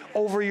dominion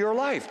over your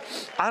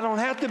life. I don't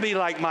have to be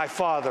like my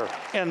father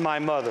and my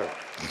mother.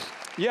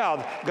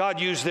 Yeah, God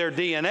used their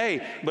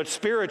DNA, but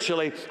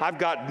spiritually, I've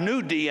got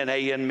new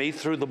DNA in me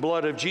through the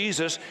blood of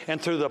Jesus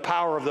and through the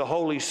power of the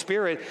Holy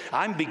Spirit.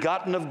 I'm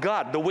begotten of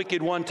God. The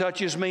wicked one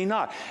touches me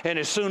not. And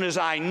as soon as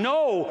I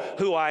know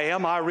who I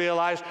am, I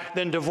realize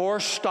then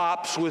divorce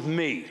stops with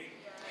me.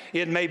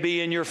 It may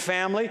be in your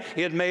family.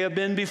 It may have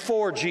been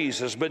before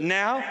Jesus, but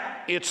now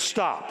it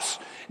stops.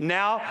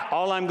 Now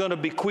all I'm going to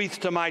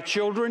bequeath to my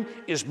children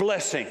is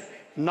blessing,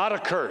 not a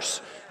curse.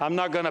 I'm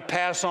not going to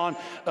pass on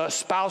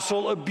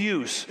spousal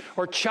abuse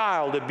or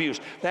child abuse.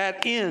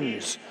 That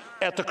ends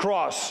at the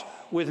cross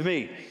with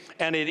me,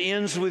 and it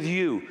ends with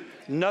you.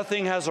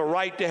 Nothing has a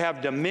right to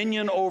have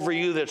dominion over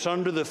you that's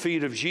under the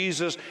feet of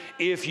Jesus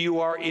if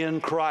you are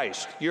in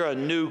Christ. You're a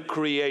new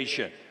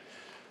creation.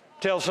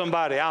 Tell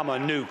somebody, I'm a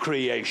new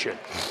creation.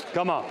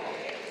 Come on.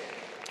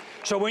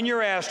 So when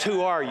you're asked,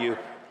 who are you?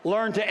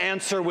 Learn to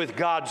answer with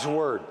God's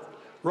word.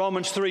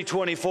 Romans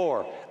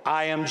 3:24,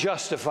 I am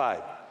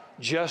justified.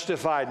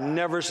 Justified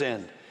never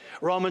sinned.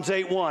 Romans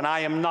 8:1, I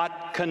am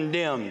not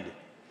condemned.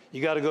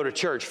 You got to go to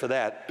church for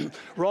that.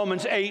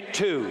 Romans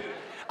 8:2,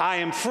 I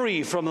am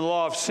free from the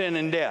law of sin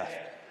and death.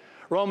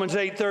 Romans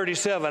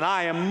 8:37,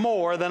 I am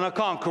more than a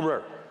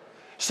conqueror.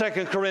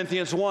 2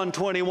 Corinthians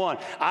 1:21,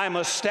 I am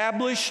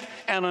established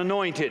and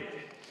anointed.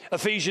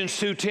 Ephesians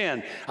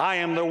 2:10, I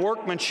am the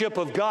workmanship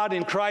of God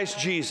in Christ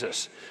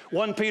Jesus.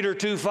 1 Peter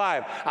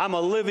 2:5, I'm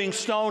a living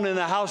stone in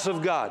the house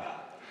of God.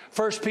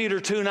 1 Peter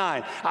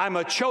 2:9, I'm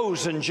a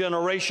chosen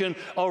generation,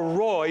 a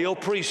royal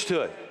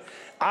priesthood.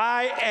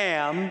 I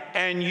am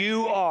and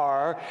you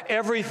are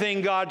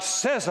everything God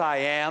says I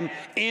am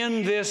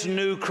in this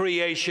new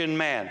creation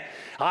man.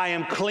 I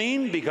am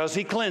clean because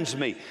He cleansed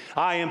me.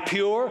 I am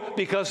pure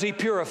because He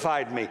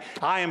purified me.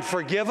 I am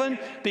forgiven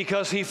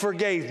because He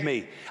forgave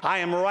me. I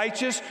am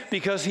righteous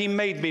because He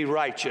made me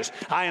righteous.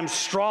 I am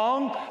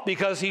strong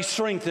because He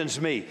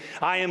strengthens me.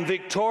 I am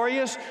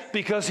victorious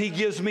because He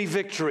gives me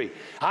victory.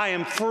 I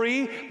am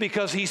free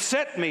because He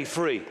set me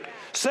free.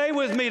 Say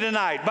with me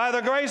tonight, by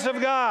the grace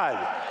of God,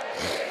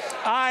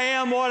 I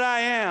am what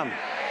I am.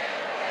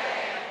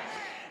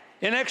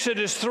 In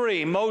Exodus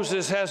 3,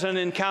 Moses has an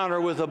encounter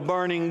with a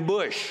burning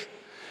bush.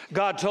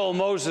 God told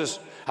Moses,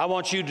 I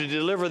want you to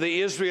deliver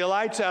the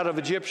Israelites out of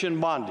Egyptian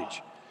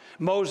bondage.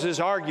 Moses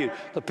argued,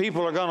 the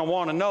people are going to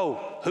want to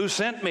know, who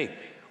sent me?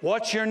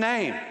 What's your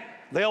name?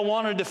 They'll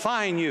want to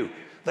define you.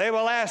 They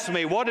will ask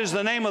me, what is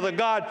the name of the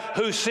God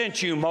who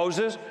sent you,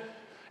 Moses?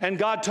 And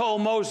God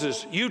told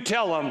Moses, you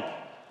tell them,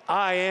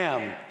 I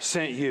am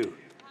sent you.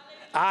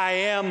 I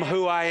am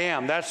who I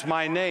am. That's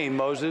my name,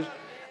 Moses.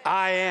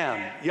 I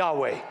am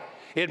Yahweh.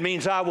 It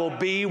means I will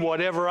be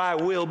whatever I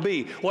will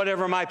be.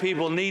 Whatever my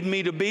people need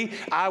me to be,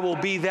 I will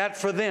be that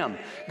for them.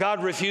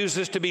 God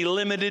refuses to be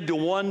limited to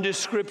one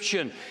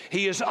description.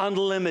 He is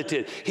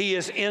unlimited. He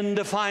is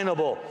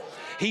indefinable.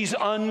 He's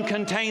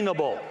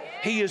uncontainable.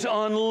 He is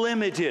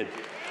unlimited.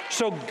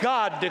 So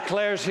God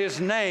declares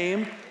His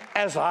name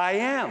as I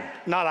am.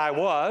 Not I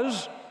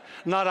was,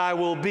 not I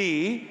will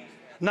be,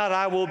 not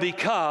I will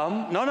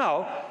become.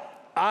 No,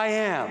 I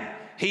am.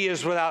 He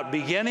is without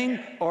beginning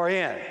or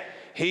end.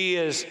 He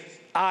is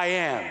I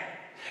am.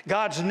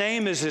 God's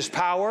name is His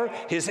power,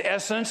 His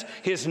essence,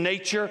 His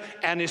nature,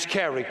 and His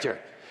character.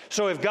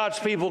 So if God's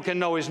people can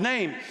know His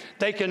name,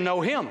 they can know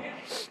Him.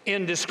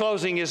 In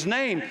disclosing His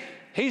name,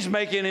 He's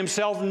making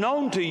Himself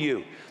known to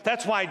you.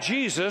 That's why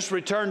Jesus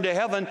returned to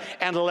heaven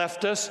and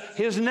left us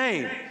His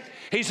name.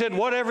 He said,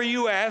 whatever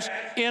you ask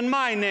in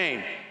my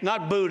name,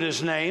 not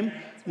Buddha's name,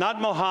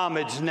 not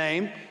Muhammad's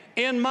name,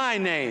 in my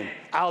name,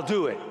 I'll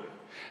do it.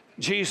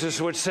 Jesus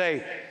would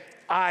say,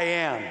 I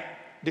am,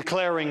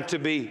 declaring to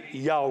be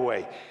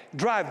Yahweh.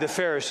 Drive the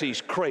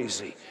Pharisees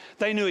crazy.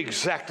 They knew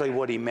exactly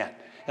what He meant,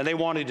 and they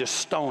wanted to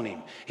stone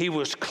Him. He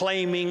was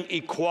claiming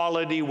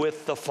equality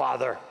with the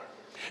Father.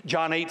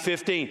 John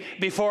 8:15,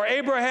 before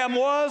Abraham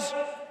was,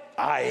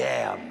 I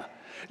am.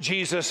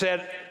 Jesus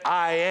said,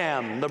 I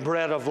am the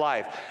bread of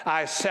life.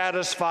 I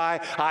satisfy,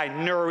 I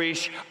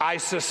nourish, I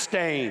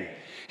sustain.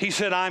 He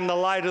said, I'm the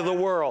light of the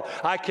world.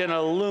 I can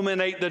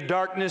illuminate the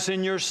darkness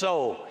in your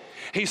soul.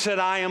 He said,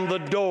 I am the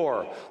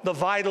door, the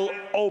vital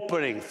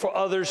opening for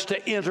others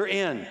to enter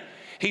in.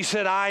 He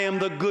said, I am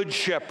the good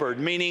shepherd,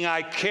 meaning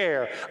I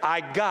care,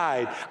 I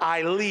guide,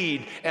 I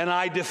lead, and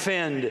I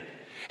defend.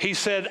 He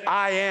said,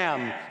 I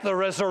am the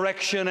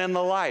resurrection and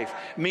the life,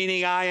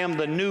 meaning I am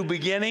the new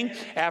beginning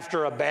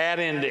after a bad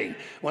ending.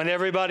 When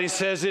everybody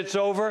says it's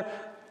over,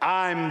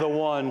 I'm the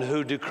one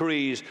who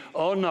decrees,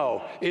 oh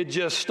no, it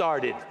just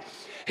started.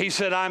 He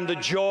said, I'm the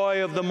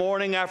joy of the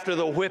morning after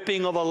the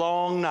whipping of a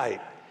long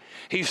night.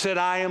 He said,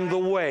 I am the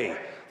way,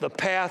 the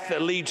path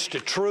that leads to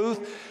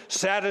truth,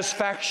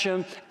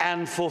 satisfaction,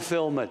 and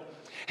fulfillment.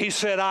 He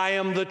said, I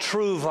am the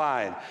true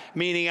vine,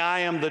 meaning I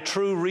am the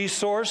true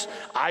resource.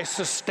 I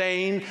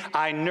sustain,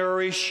 I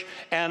nourish,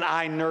 and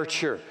I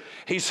nurture.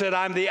 He said,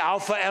 I'm the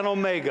Alpha and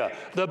Omega,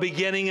 the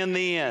beginning and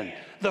the end,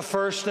 the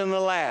first and the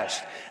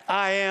last.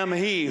 I am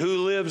He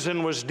who lives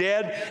and was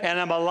dead and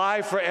am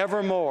alive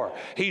forevermore.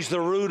 He's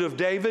the root of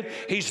David.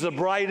 He's the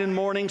bright and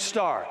morning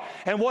star.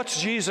 And what's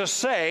Jesus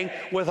saying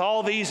with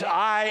all these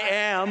I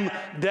am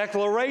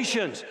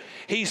declarations?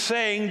 He's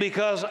saying,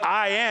 because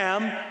I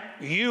am,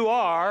 you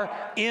are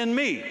in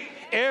me.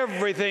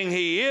 Everything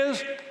He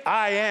is,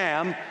 I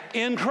am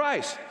in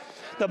Christ.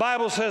 The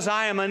Bible says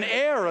I am an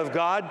heir of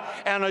God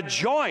and a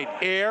joint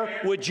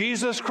heir with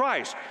Jesus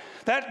Christ.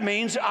 That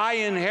means I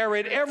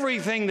inherit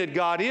everything that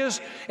God is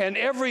and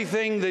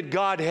everything that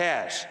God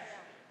has.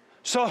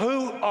 So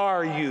who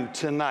are you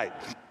tonight?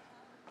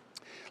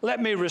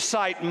 Let me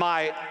recite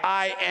my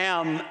I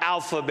am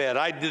alphabet.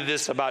 I did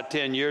this about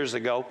 10 years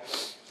ago.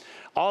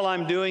 All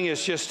I'm doing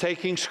is just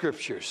taking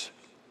scriptures.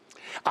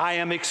 I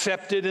am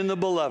accepted in the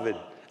beloved.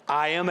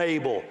 I am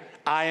able.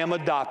 I am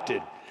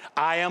adopted.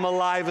 I am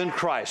alive in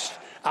Christ.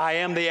 I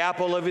am the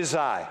apple of His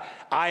eye.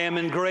 I am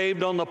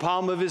engraved on the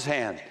palm of His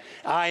hand.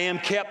 I am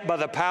kept by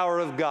the power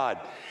of God.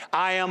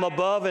 I am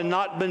above and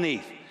not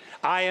beneath.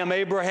 I am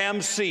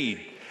Abraham's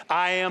seed.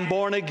 I am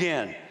born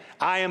again.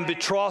 I am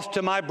betrothed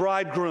to my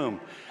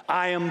bridegroom.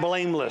 I am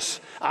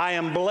blameless. I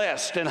am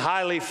blessed and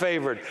highly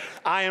favored.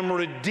 I am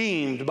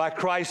redeemed by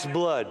Christ's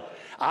blood.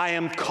 I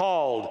am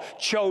called,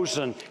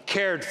 chosen,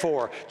 cared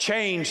for,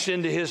 changed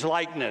into His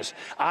likeness.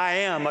 I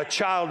am a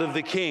child of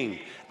the King.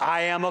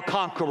 I am a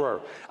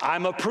conqueror.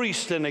 I'm a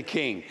priest and a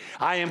king.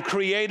 I am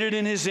created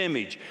in His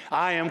image.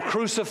 I am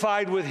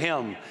crucified with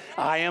Him.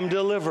 I am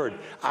delivered.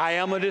 I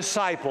am a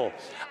disciple.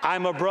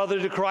 I'm a brother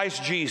to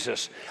Christ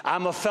Jesus.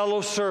 I'm a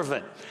fellow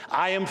servant.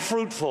 I am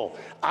fruitful.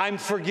 I'm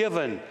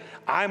forgiven.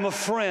 I'm a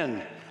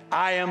friend.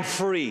 I am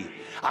free.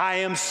 I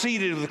am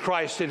seated with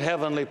Christ in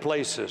heavenly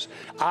places.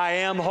 I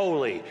am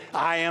holy.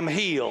 I am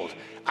healed.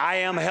 I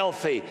am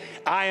healthy.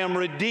 I am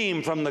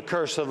redeemed from the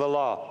curse of the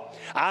law.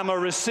 I'm a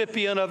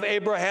recipient of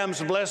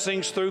Abraham's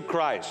blessings through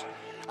Christ.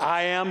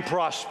 I am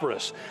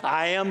prosperous.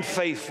 I am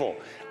faithful.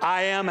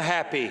 I am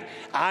happy.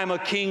 I'm a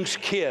king's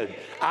kid.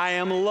 I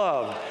am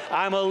loved.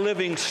 I'm a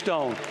living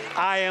stone.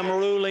 I am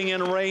ruling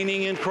and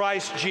reigning in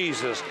Christ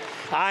Jesus.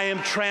 I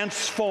am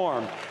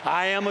transformed.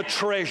 I am a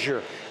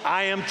treasure.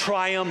 I am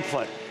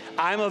triumphant.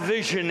 I'm a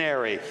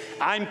visionary.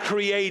 I'm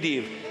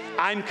creative.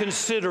 I'm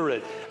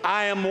considerate.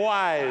 I am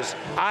wise.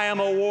 I am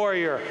a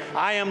warrior.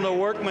 I am the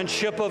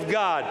workmanship of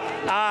God.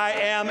 I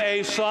am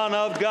a son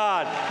of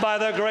God. By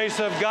the grace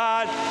of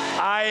God,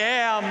 I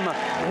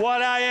am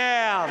what I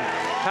am.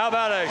 How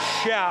about a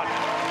shout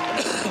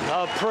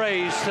of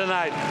praise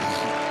tonight?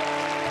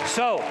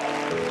 So,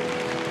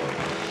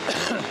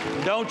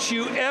 don't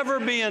you ever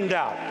be in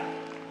doubt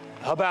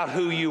about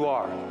who you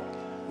are.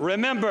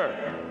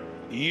 Remember,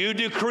 you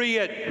decree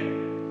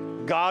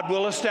it, God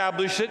will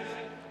establish it.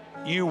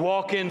 You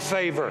walk in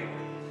favor.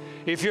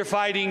 If you're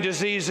fighting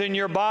disease in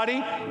your body,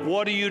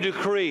 what do you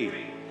decree?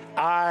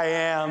 I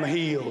am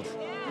healed.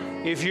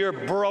 If you're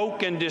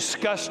broke and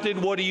disgusted,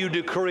 what do you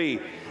decree?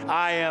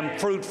 I am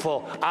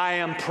fruitful. I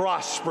am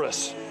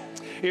prosperous.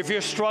 If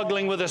you're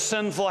struggling with a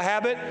sinful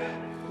habit,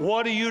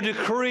 what do you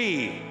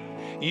decree?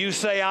 You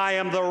say, I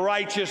am the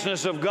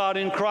righteousness of God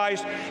in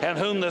Christ, and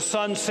whom the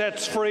Son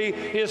sets free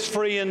is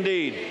free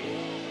indeed.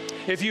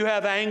 If you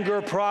have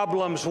anger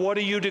problems, what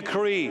do you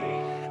decree?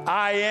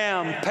 I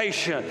am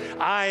patient.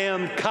 I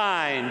am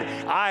kind.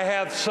 I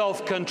have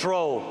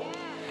self-control.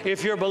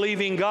 If you're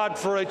believing God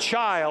for a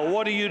child,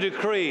 what do you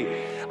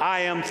decree? I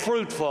am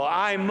fruitful.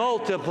 I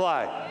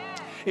multiply.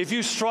 If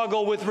you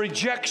struggle with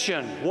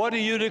rejection, what do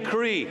you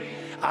decree?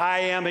 I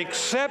am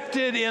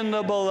accepted in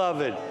the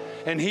beloved,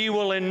 and he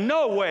will in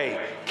no way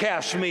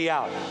cast me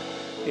out.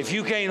 If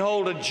you can't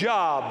hold a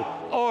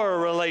job or a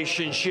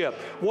relationship,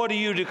 what do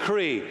you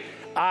decree?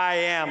 I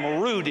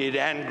am rooted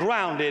and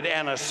grounded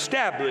and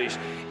established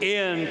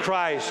in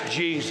Christ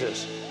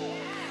Jesus.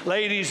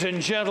 Ladies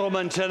and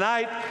gentlemen,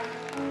 tonight,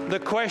 the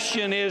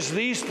question is,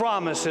 these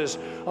promises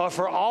are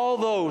for all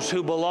those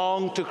who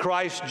belong to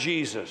Christ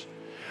Jesus.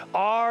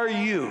 Are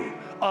you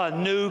a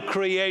new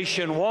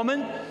creation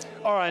woman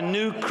or a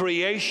new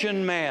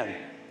creation man?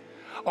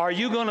 Are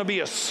you going to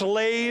be a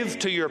slave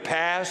to your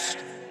past,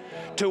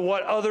 to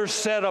what others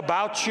said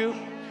about you,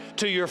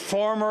 to your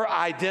former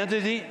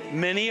identity?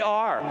 Many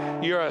are.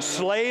 You're a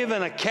slave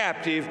and a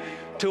captive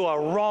to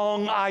a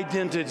wrong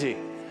identity.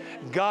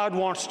 God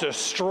wants to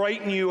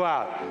straighten you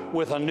out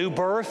with a new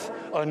birth,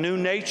 a new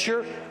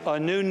nature, a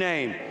new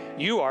name.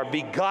 You are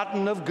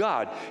begotten of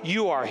God.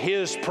 You are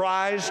His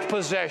prized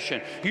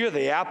possession. You're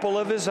the apple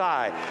of His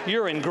eye.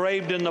 You're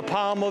engraved in the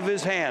palm of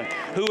His hand.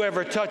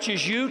 Whoever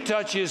touches you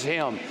touches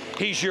Him.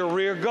 He's your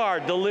rear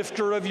guard, the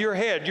lifter of your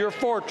head, your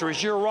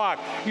fortress, your rock,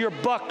 your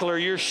buckler,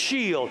 your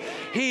shield.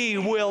 He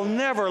will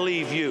never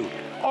leave you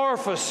or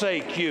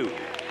forsake you.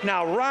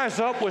 Now rise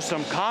up with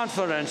some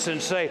confidence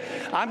and say,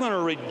 I'm going to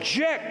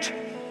reject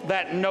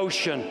that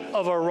notion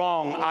of a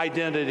wrong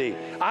identity.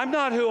 I'm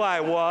not who I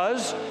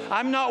was.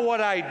 I'm not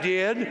what I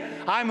did.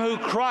 I'm who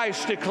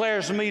Christ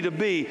declares me to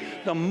be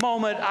the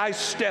moment I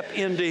step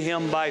into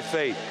Him by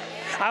faith.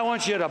 I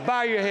want you to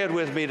bow your head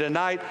with me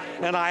tonight,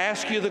 and I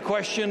ask you the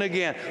question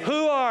again.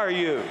 Who are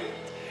you?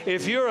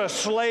 If you're a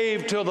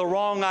slave to the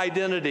wrong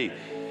identity,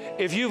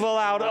 if you've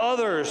allowed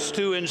others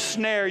to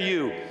ensnare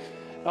you,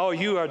 oh,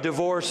 you are a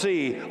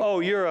divorcee. Oh,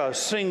 you're a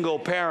single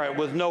parent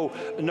with no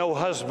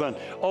husband.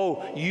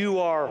 Oh, you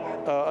are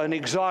an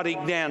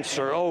exotic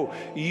dancer. Oh,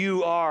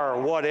 you are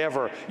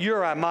whatever.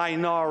 You're a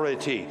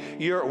minority.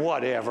 You're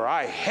whatever.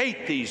 I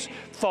hate these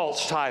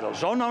false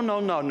titles. Oh,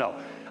 no.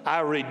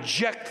 I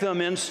reject them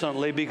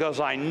instantly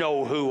because I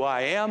know who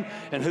I am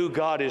and who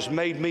God has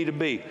made me to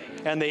be.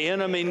 And the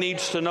enemy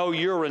needs to know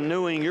you're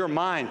renewing your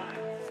mind.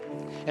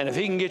 And if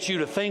he can get you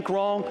to think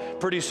wrong,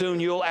 pretty soon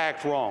you'll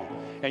act wrong.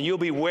 And you'll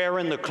be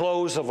wearing the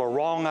clothes of a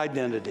wrong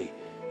identity.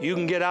 You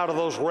can get out of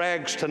those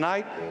rags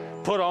tonight,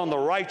 put on the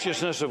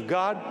righteousness of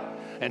God,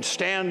 and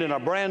stand in a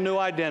brand new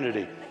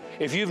identity.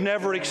 If you've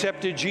never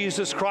accepted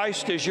Jesus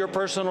Christ as your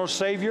personal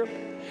Savior,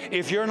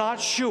 if you're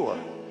not sure,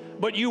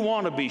 but you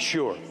want to be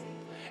sure,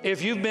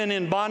 if you've been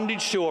in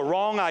bondage to a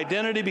wrong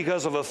identity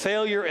because of a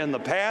failure in the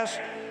past,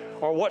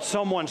 or what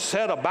someone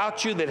said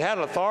about you that had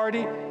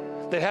authority,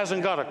 that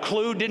hasn't got a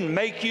clue, didn't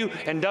make you,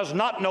 and does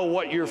not know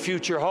what your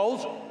future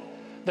holds,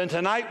 then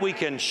tonight we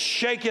can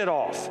shake it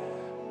off.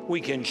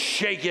 We can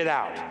shake it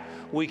out.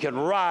 We can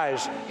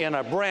rise in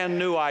a brand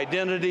new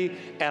identity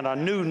and a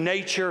new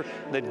nature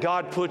that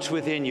God puts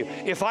within you.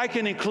 If I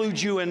can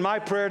include you in my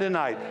prayer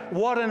tonight,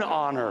 what an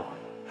honor.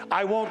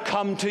 I won't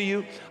come to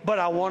you, but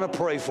I want to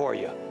pray for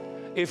you.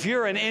 If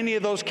you're in any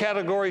of those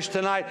categories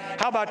tonight,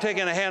 how about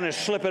taking a hand and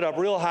slip it up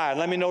real high?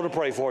 Let me know to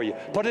pray for you.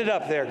 Put it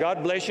up there.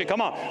 God bless you. Come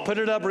on, put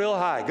it up real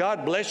high.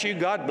 God bless you.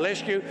 God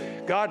bless you.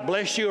 God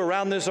bless you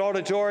around this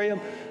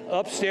auditorium.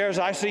 Upstairs,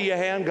 I see your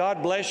hand.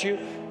 God bless you.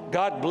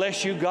 God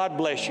bless you. God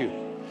bless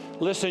you.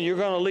 Listen, you're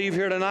going to leave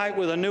here tonight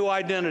with a new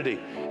identity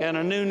and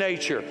a new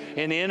nature.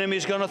 And the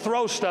enemy's going to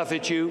throw stuff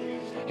at you.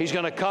 He's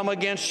going to come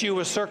against you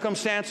with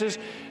circumstances.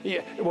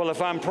 Well,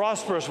 if I'm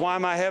prosperous, why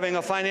am I having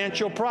a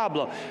financial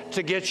problem?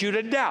 To get you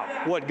to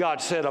doubt what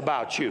God said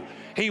about you.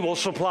 He will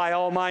supply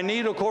all my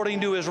need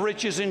according to His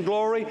riches in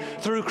glory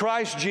through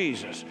Christ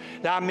Jesus.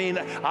 I mean,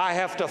 I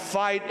have to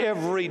fight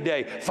every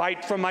day.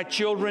 Fight for my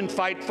children,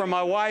 fight for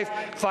my wife,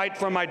 fight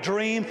for my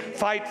dream,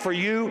 fight for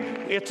you.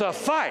 It's a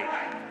fight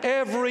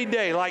every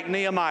day, like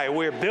Nehemiah.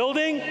 We're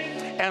building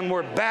and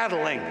we're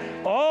battling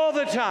all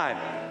the time,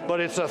 but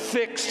it's a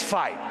fixed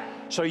fight.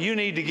 So you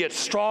need to get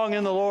strong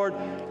in the Lord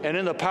and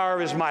in the power of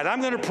His might. I'm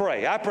going to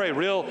pray. I pray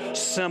real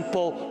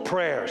simple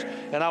prayers.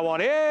 And I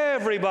want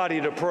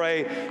everybody to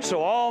pray so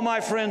all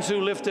my friends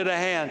who lifted a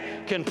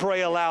hand can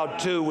pray aloud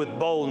too with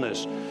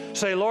boldness.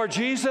 Say, Lord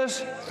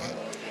Jesus,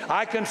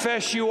 I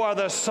confess you are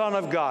the Son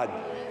of God.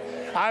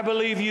 I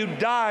believe you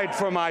died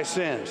for my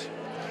sins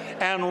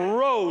and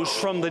rose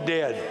from the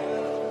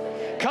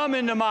dead. Come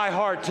into my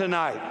heart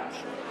tonight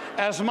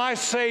as my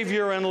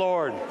Savior and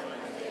Lord.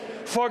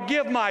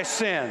 Forgive my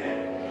sin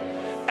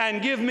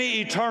and give me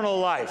eternal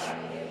life.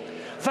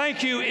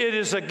 Thank you, it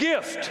is a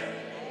gift.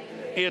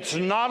 It's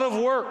not of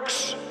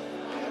works,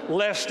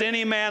 lest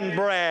any man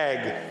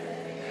brag.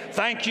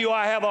 Thank you,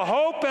 I have a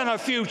hope and a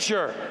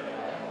future.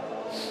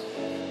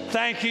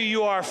 Thank you,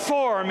 you are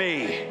for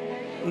me,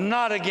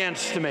 not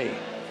against me.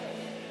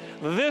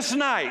 This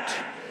night,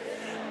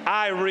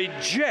 I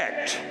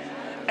reject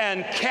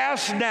and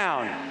cast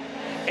down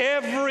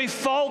every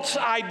false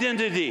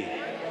identity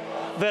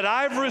that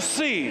I've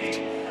received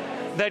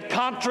that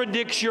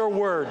contradicts your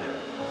word.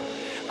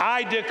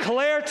 I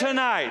declare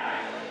tonight,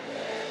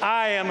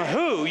 I am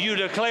who you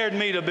declared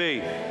me to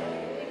be.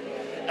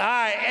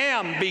 I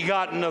am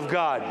begotten of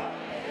God.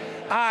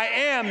 I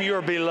am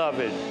your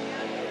beloved.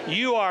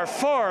 You are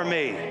for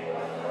me.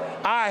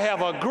 I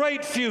have a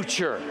great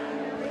future.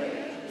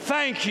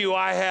 Thank you,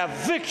 I have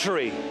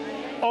victory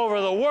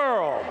over the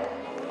world,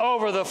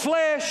 over the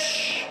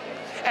flesh,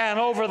 and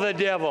over the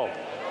devil.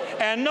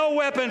 And no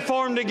weapon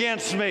formed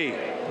against me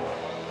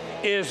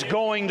is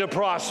going to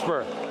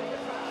prosper.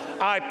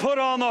 I put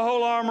on the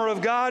whole armor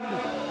of God.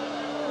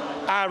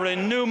 I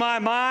renew my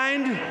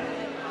mind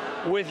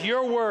with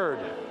your word.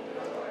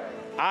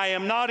 I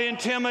am not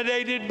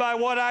intimidated by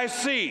what I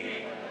see,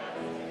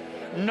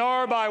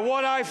 nor by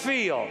what I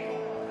feel.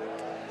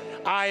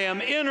 I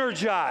am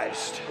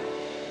energized.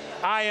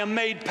 I am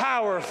made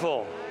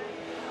powerful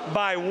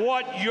by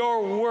what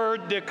your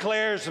word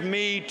declares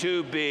me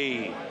to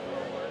be.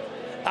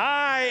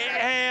 I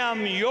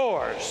am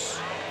yours.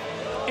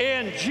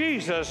 In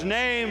Jesus'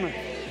 name.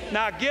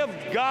 Now give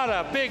God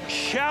a big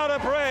shout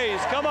of praise.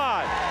 Come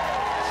on.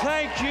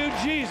 Thank you,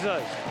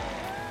 Jesus.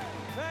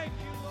 Thank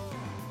you, Lord.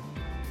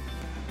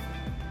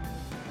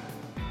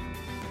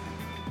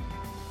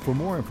 For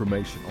more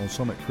information on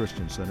Summit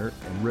Christian Center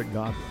and Rick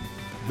Godwin,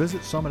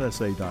 visit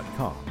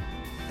summitsa.com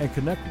and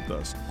connect with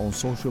us on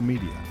social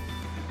media.